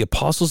 however, the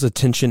apostles'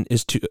 intention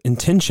is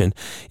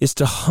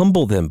to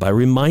humble them by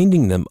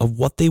reminding them of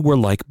what they were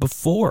like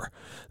before,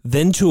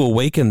 then to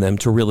awaken them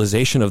to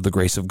realization of the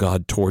grace of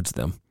God towards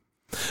them.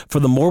 For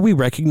the more we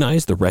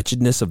recognize the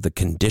wretchedness of the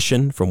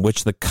condition from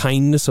which the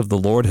kindness of the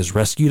Lord has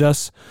rescued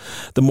us,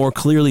 the more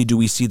clearly do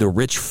we see the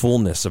rich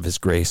fullness of his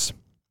grace.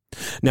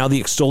 Now, the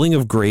extolling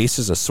of grace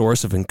is a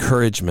source of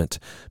encouragement,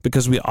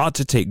 because we ought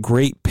to take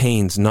great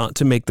pains not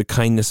to make the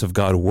kindness of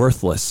God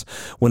worthless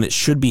when it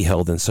should be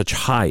held in such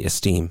high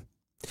esteem.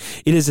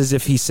 It is as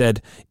if he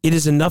said, "It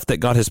is enough that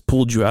God has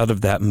pulled you out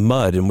of that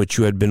mud in which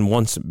you had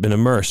once been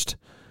immersed."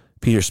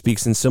 Peter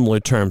speaks in similar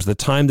terms. The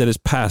time that is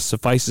past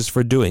suffices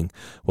for doing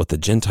what the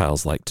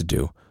Gentiles like to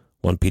do.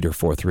 1 Peter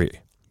 4:3.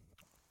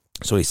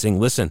 So he's saying,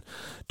 listen,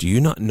 do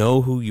you not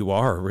know who you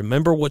are?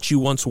 Remember what you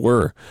once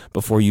were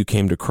before you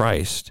came to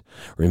Christ.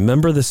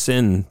 Remember the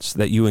sins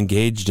that you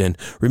engaged in.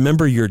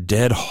 Remember your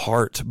dead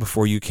heart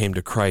before you came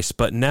to Christ.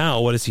 But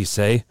now, what does he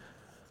say?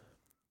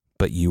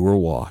 But you were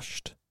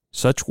washed.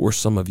 Such were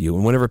some of you.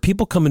 And whenever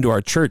people come into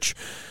our church,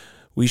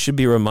 we should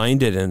be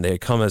reminded, and they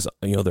come as,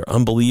 they're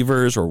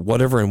unbelievers or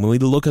whatever. And when we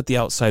look at the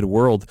outside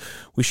world,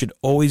 we should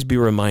always be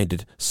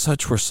reminded,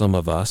 such were some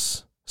of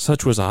us.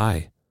 Such was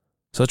I.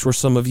 Such were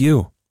some of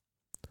you.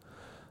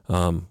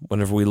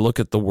 Whenever we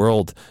look at the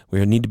world,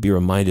 we need to be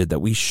reminded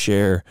that we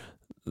share,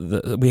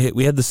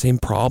 we had the same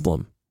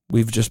problem.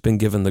 We've just been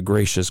given the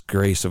gracious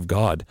grace of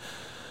God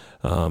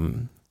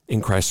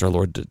in Christ our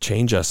Lord to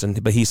change us.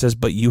 But he says,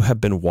 but you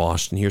have been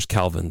washed. And here's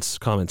Calvin's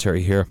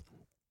commentary here.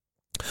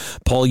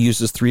 Paul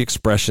uses three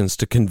expressions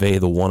to convey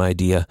the one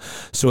idea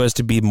so as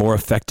to be more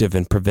effective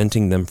in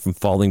preventing them from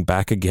falling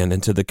back again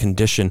into the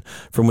condition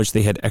from which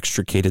they had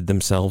extricated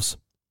themselves.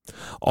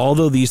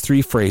 Although these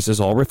three phrases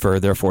all refer,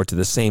 therefore, to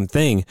the same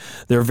thing,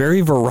 their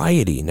very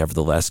variety,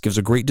 nevertheless, gives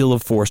a great deal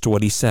of force to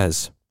what he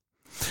says.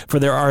 For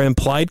there are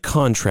implied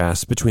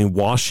contrasts between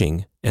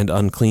washing and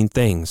unclean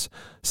things,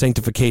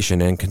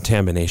 sanctification and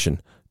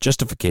contamination,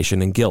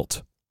 justification and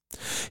guilt.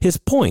 His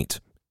point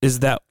is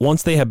that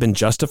once they have been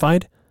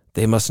justified,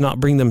 they must not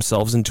bring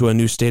themselves into a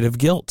new state of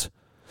guilt.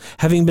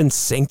 Having been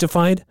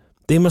sanctified,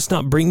 they must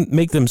not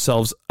make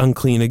themselves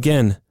unclean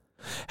again.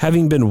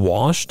 Having been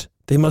washed,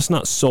 they must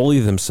not sully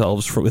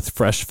themselves with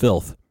fresh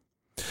filth.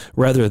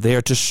 Rather, they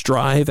are to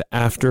strive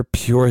after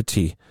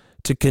purity,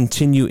 to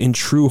continue in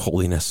true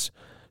holiness,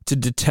 to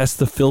detest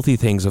the filthy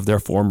things of their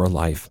former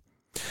life.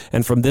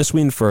 And from this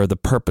we infer the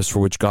purpose for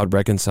which God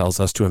reconciles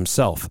us to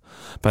himself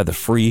by the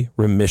free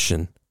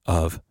remission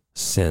of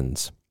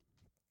sins.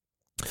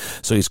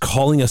 So he's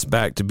calling us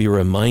back to be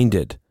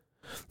reminded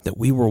that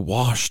we were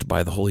washed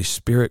by the Holy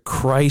Spirit.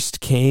 Christ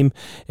came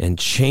and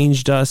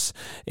changed us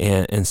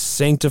and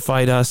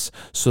sanctified us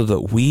so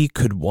that we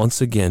could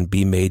once again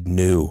be made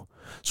new.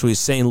 So he's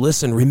saying,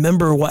 listen,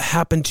 remember what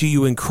happened to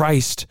you in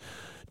Christ.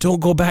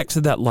 Don't go back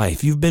to that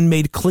life. You've been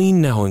made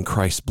clean now in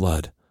Christ's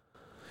blood.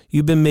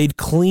 You've been made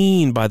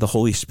clean by the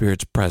Holy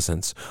Spirit's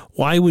presence.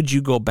 Why would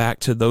you go back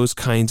to those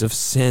kinds of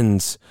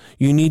sins?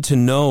 You need to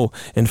know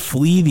and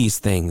flee these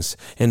things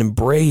and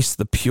embrace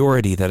the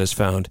purity that is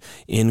found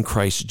in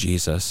Christ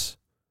Jesus.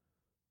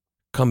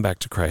 Come back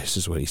to Christ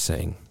is what he's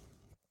saying.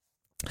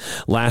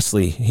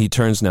 Lastly, he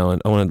turns now,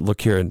 and I want to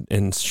look here in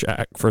 1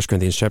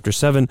 Corinthians chapter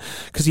 7,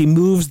 because he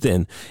moves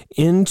then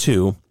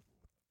into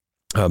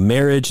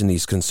marriage and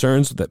these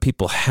concerns that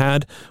people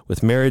had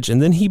with marriage. And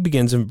then he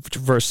begins in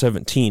verse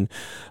 17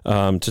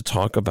 to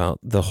talk about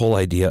the whole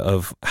idea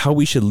of how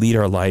we should lead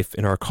our life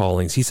in our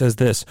callings. He says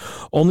this,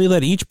 only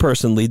let each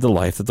person lead the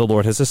life that the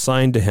Lord has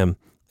assigned to him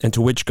and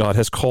to which God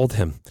has called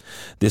him.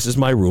 This is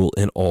my rule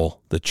in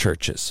all the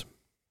churches.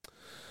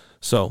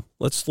 So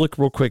let's look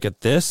real quick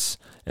at this,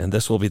 and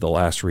this will be the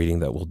last reading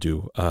that we'll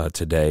do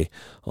today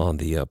on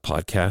the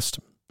podcast.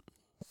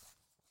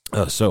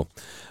 So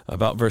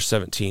about verse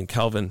 17,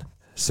 Calvin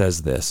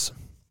says this.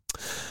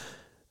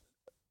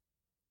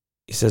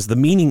 He says, the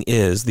meaning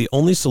is the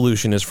only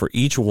solution is for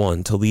each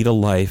one to lead a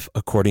life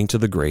according to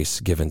the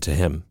grace given to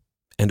him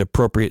and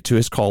appropriate to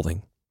his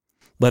calling.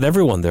 Let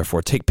everyone,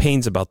 therefore, take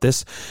pains about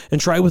this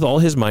and try with all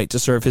his might to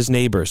serve his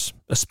neighbors,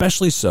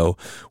 especially so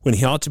when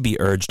he ought to be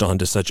urged on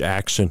to such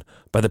action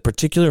by the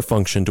particular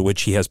function to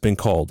which he has been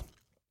called.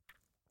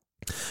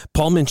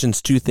 Paul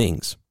mentions two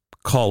things,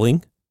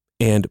 calling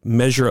and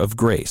measure of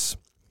grace.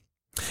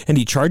 And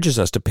he charges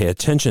us to pay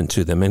attention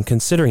to them in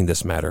considering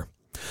this matter.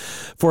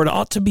 For it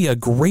ought to be a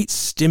great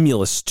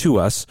stimulus to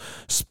us,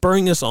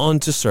 spurring us on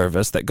to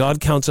service, that God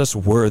counts us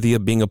worthy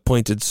of being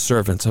appointed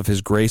servants of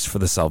his grace for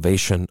the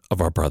salvation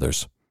of our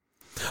brothers.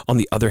 On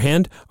the other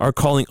hand, our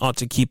calling ought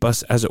to keep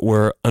us, as it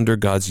were, under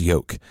God's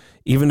yoke,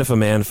 even if a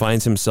man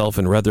finds himself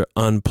in rather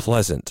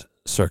unpleasant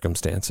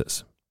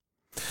circumstances.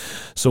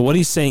 So what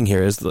he's saying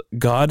here is that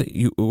God,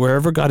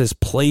 wherever God has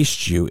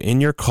placed you in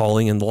your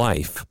calling in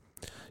life,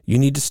 you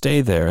need to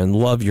stay there and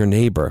love your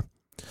neighbor.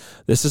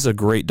 This is a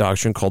great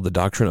doctrine called the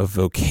doctrine of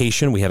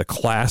vocation. We had a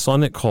class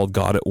on it called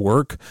God at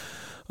Work.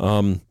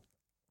 There's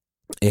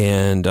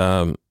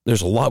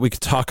a lot we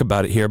could talk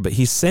about it here, but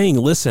he's saying,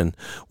 listen,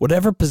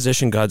 whatever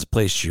position God's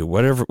placed you,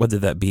 whether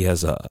that be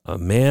as a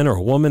man or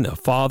a woman, a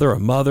father, a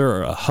mother,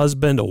 or a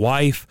husband, a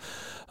wife,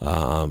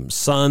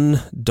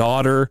 son,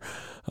 daughter,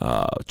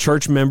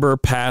 church member,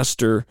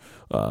 pastor,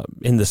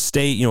 in the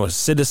state, a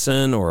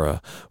citizen or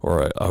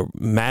a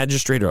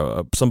magistrate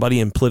or somebody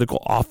in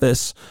political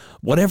office,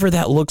 whatever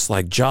that looks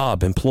like,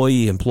 job,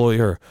 employee,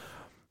 employer,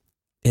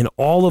 in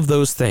all of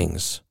those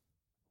things,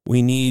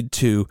 we need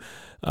to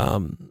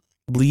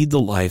lead the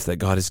life that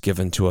God has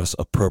given to us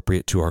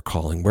appropriate to our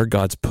calling, where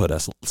God's put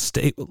us.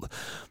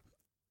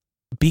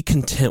 Be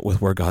content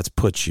with where God's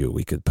put you,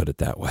 we could put it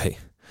that way.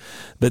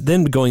 But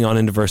then going on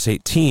into verse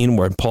 18,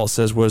 where Paul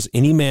says, was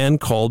any man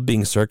called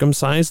being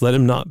circumcised? Let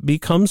him not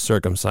become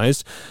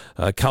circumcised.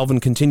 Calvin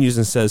continues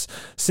and says,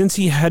 since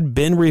he had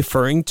been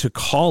referring to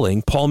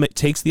calling, Paul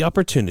takes the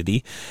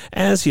opportunity,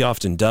 as he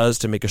often does,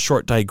 to make a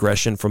short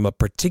digression from a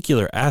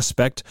particular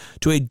aspect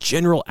to a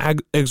general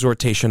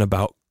exhortation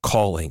about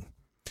calling.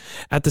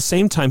 At the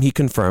same time, he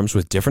confirms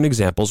with different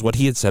examples what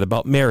he had said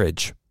about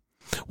marriage.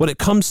 What it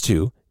comes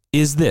to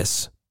is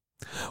this.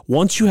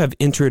 Once you have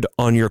entered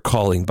on your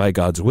calling by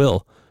God's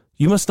will,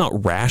 you must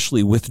not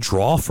rashly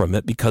withdraw from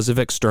it because of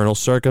external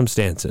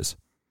circumstances.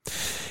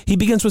 He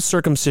begins with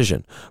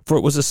circumcision, for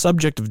it was a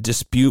subject of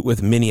dispute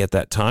with many at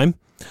that time,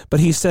 but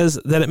he says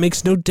that it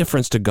makes no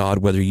difference to God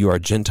whether you are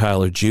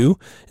Gentile or Jew,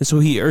 and so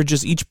he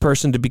urges each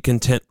person to be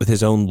content with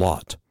his own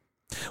lot.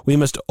 We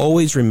must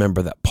always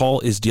remember that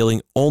Paul is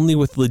dealing only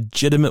with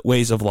legitimate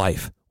ways of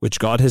life, which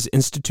God has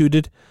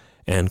instituted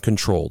and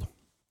controlled.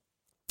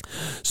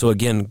 So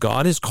again,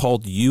 God has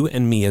called you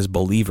and me as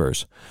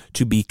believers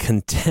to be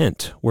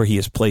content where he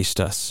has placed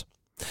us.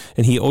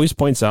 And he always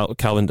points out,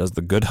 Calvin does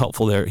the good,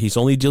 helpful there, he's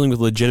only dealing with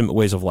legitimate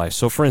ways of life.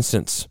 So for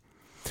instance,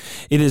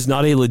 it is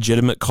not a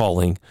legitimate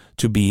calling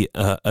to be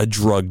a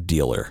drug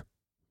dealer,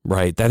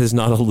 right? That is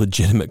not a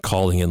legitimate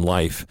calling in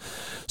life.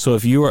 So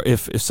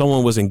if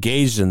someone was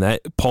engaged in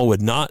that, Paul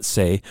would not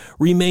say,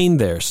 remain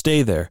there,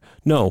 stay there.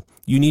 No,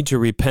 you need to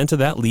repent of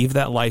that, leave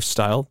that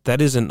lifestyle.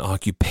 That is an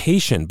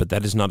occupation, but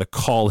that is not a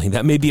calling.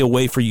 That may be a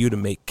way for you to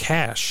make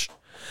cash,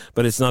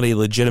 but it's not a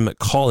legitimate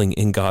calling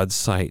in God's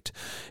sight.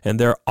 And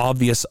there are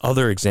obvious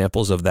other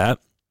examples of that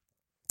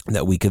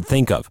we could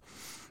think of.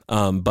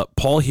 But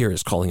Paul here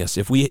is calling us,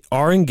 if we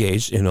are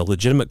engaged in a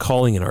legitimate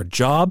calling in our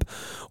job,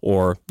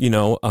 or,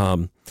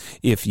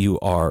 if you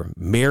are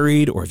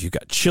married, or if you've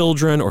got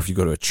children, or if you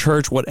go to a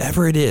church,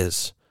 whatever it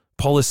is,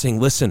 Paul is saying,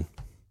 listen,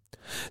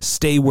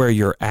 stay where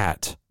you're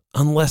at,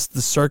 unless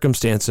the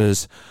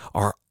circumstances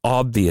are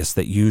obvious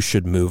that you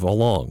should move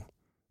along.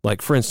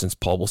 Like, for instance,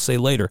 Paul will say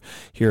later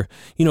here,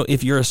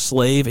 if you're a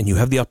slave and you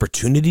have the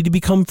opportunity to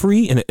become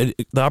free and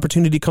the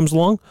opportunity comes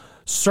along,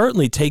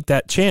 certainly take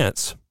that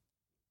chance.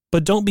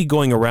 But don't be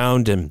going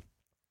around and,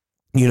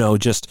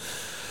 just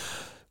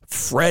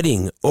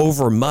fretting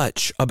over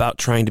much about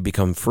trying to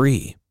become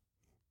free.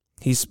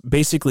 He's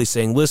basically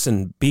saying,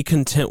 listen, be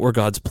content where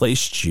God's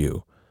placed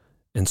you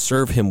and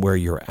serve him where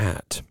you're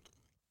at.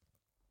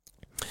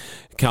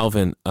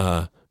 Calvin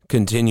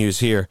continues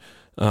here,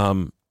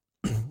 and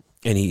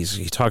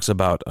he talks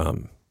about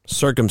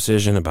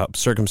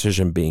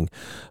circumcision being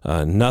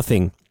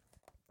nothing.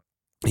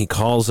 He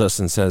calls us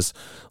and says,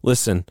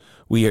 listen,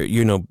 we are,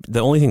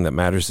 the only thing that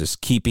matters is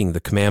keeping the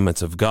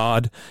commandments of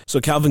God. So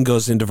Calvin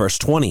goes into verse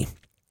 20,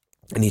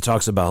 and he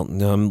talks about,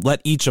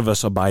 let each of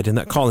us abide in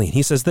that calling.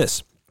 He says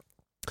this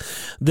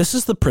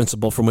is the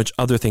principle from which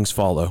other things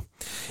follow.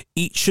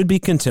 Each should be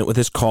content with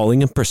his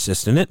calling and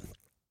persist in it,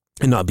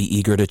 and not be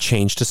eager to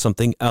change to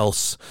something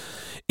else.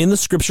 In the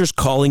scriptures,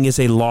 calling is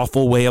a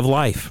lawful way of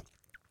life,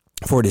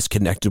 for it is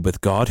connected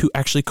with God who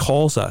actually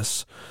calls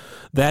us.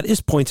 That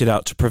is pointed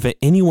out to prevent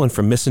anyone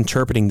from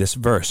misinterpreting this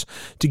verse,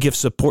 to give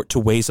support to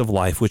ways of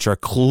life which are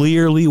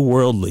clearly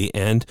worldly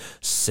and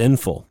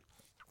sinful.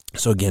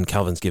 So again,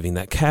 Calvin's giving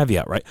that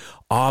caveat, right?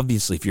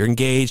 Obviously, if you're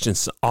engaged in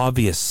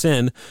obvious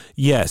sin,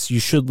 yes, you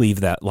should leave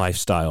that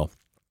lifestyle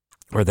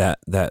or that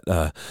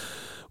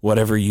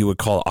whatever you would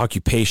call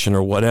occupation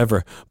or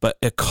whatever. But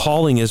a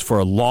calling is for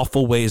a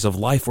lawful ways of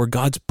life where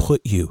God's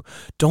put you.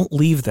 Don't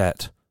leave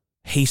that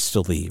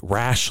hastily,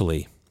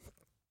 rashly.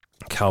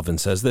 Calvin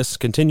says this,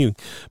 continuing,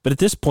 but at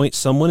this point,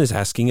 someone is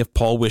asking if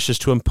Paul wishes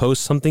to impose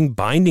something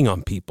binding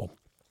on people.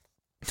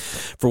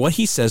 For what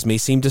he says may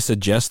seem to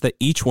suggest that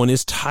each one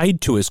is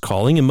tied to his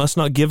calling and must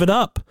not give it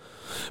up,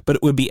 but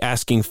it would be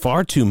asking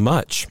far too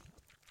much.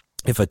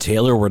 if a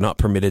tailor were not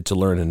permitted to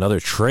learn another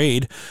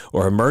trade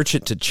or a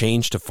merchant to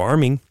change to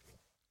farming,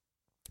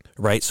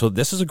 right? So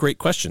this is a great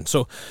question.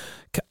 So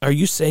are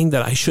you saying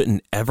that I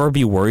shouldn't ever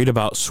be worried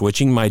about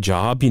switching my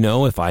job?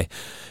 If I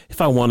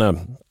want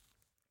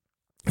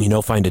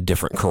to, find a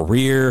different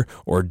career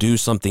or do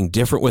something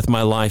different with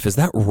my life, is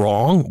that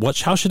wrong?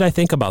 How should I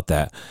think about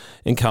that?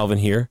 And Calvin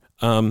here,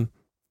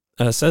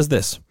 says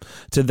this: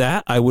 to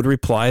that I would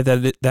reply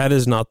that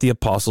is not the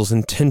apostle's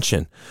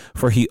intention,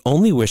 for he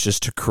only wishes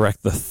to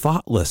correct the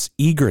thoughtless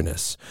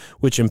eagerness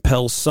which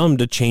impels some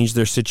to change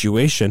their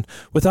situation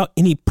without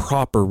any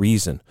proper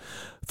reason,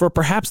 for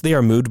perhaps they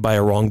are moved by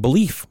a wrong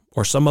belief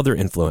or some other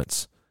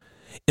influence.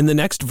 In the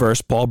next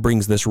verse, Paul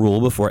brings this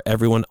rule before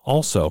everyone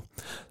also,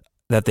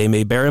 that they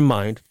may bear in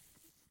mind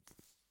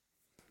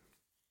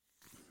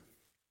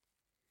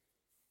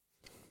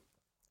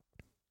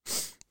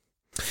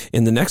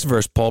In the next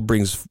verse, Paul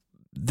brings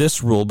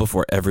this rule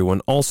before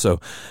everyone also,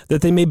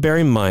 that they may bear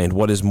in mind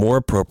what is more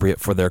appropriate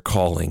for their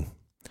calling.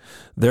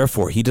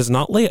 Therefore, he does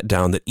not lay it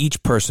down that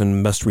each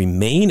person must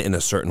remain in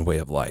a certain way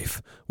of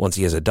life once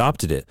he has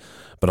adopted it.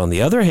 But on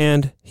the other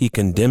hand, he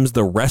condemns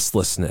the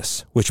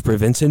restlessness which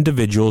prevents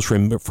individuals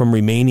from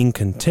remaining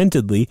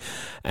contentedly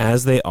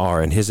as they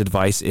are. And his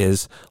advice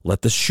is,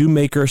 let the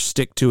shoemaker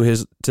stick to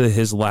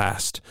his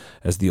last,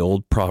 as the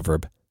old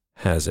proverb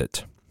has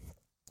it.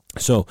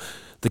 So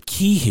the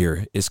key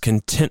here is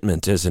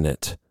contentment, isn't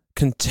it?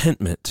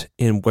 Contentment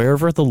in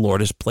wherever the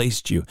Lord has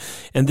placed you.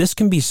 And this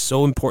can be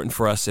so important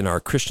for us in our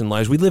Christian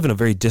lives. We live in a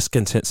very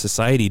discontent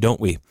society,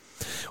 don't we?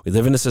 We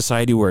live in a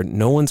society where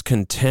no one's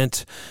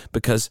content,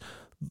 because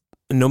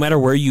no matter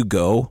where you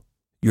go,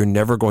 you're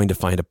never going to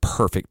find a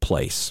perfect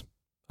place,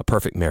 a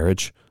perfect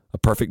marriage, a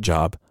perfect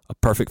job, a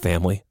perfect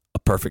family, a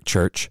perfect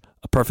church,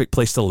 a perfect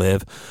place to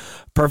live,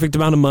 a perfect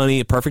amount of money,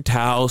 a perfect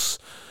house.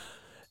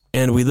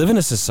 And we live in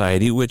a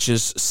society which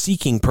is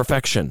seeking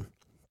perfection.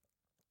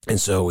 And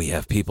so we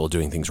have people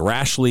doing things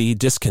rashly,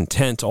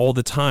 discontent all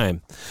the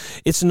time.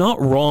 It's not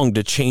wrong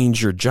to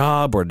change your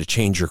job or to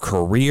change your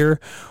career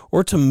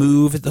or to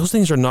move. Those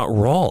things are not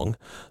wrong.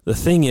 The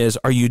thing is,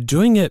 are you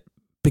doing it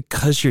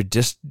because you're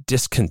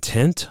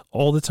discontent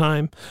all the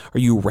time? Are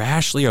you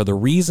rashly? Are the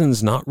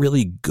reasons not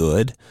really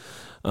good?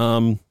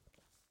 As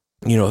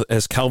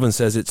Calvin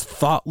says, it's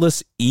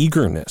thoughtless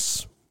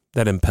eagerness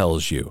that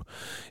impels you.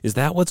 Is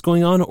that what's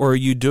going on? Or are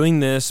you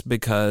doing this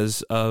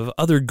because of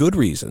other good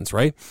reasons,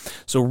 right?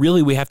 So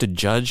really we have to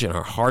judge in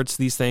our hearts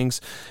these things.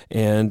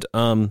 And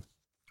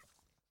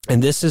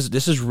this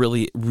is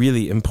really,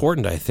 really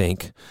important, I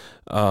think.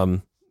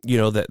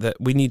 That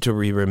we need to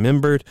be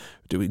remembered.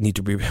 We need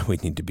to be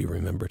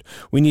remembered.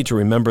 We need to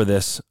remember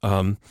this,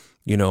 that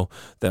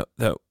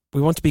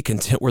we want to be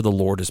content where the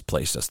Lord has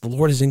placed us. The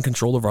Lord is in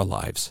control of our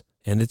lives.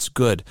 And it's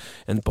good.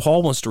 And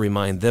Paul wants to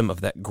remind them of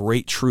that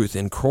great truth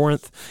in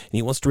Corinth. And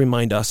he wants to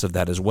remind us of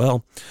that as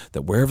well,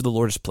 that wherever the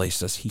Lord has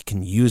placed us, he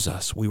can use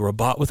us. We were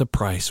bought with a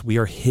price. We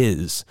are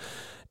his.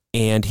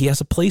 And he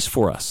has a place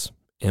for us.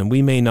 And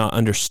we may not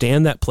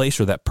understand that place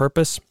or that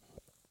purpose.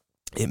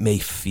 It may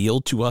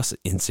feel to us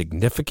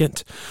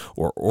insignificant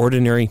or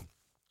ordinary.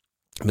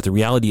 But the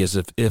reality is,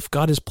 if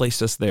God has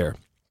placed us there,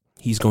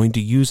 he's going to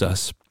use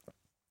us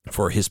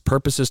for his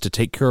purposes to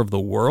take care of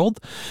the world,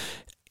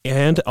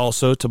 and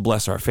also to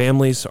bless our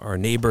families, our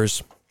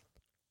neighbors,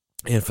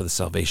 and for the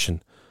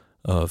salvation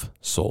of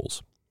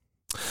souls.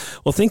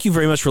 Well, thank you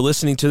very much for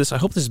listening to this. I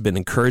hope this has been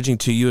encouraging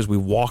to you as we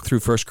walk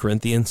through 1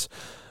 Corinthians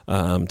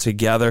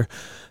together.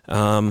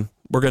 We're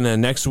going to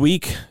next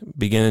week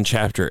begin in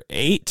chapter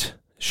 8.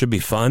 Should be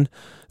fun.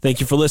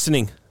 Thank you for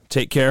listening.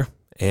 Take care,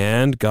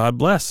 and God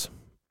bless.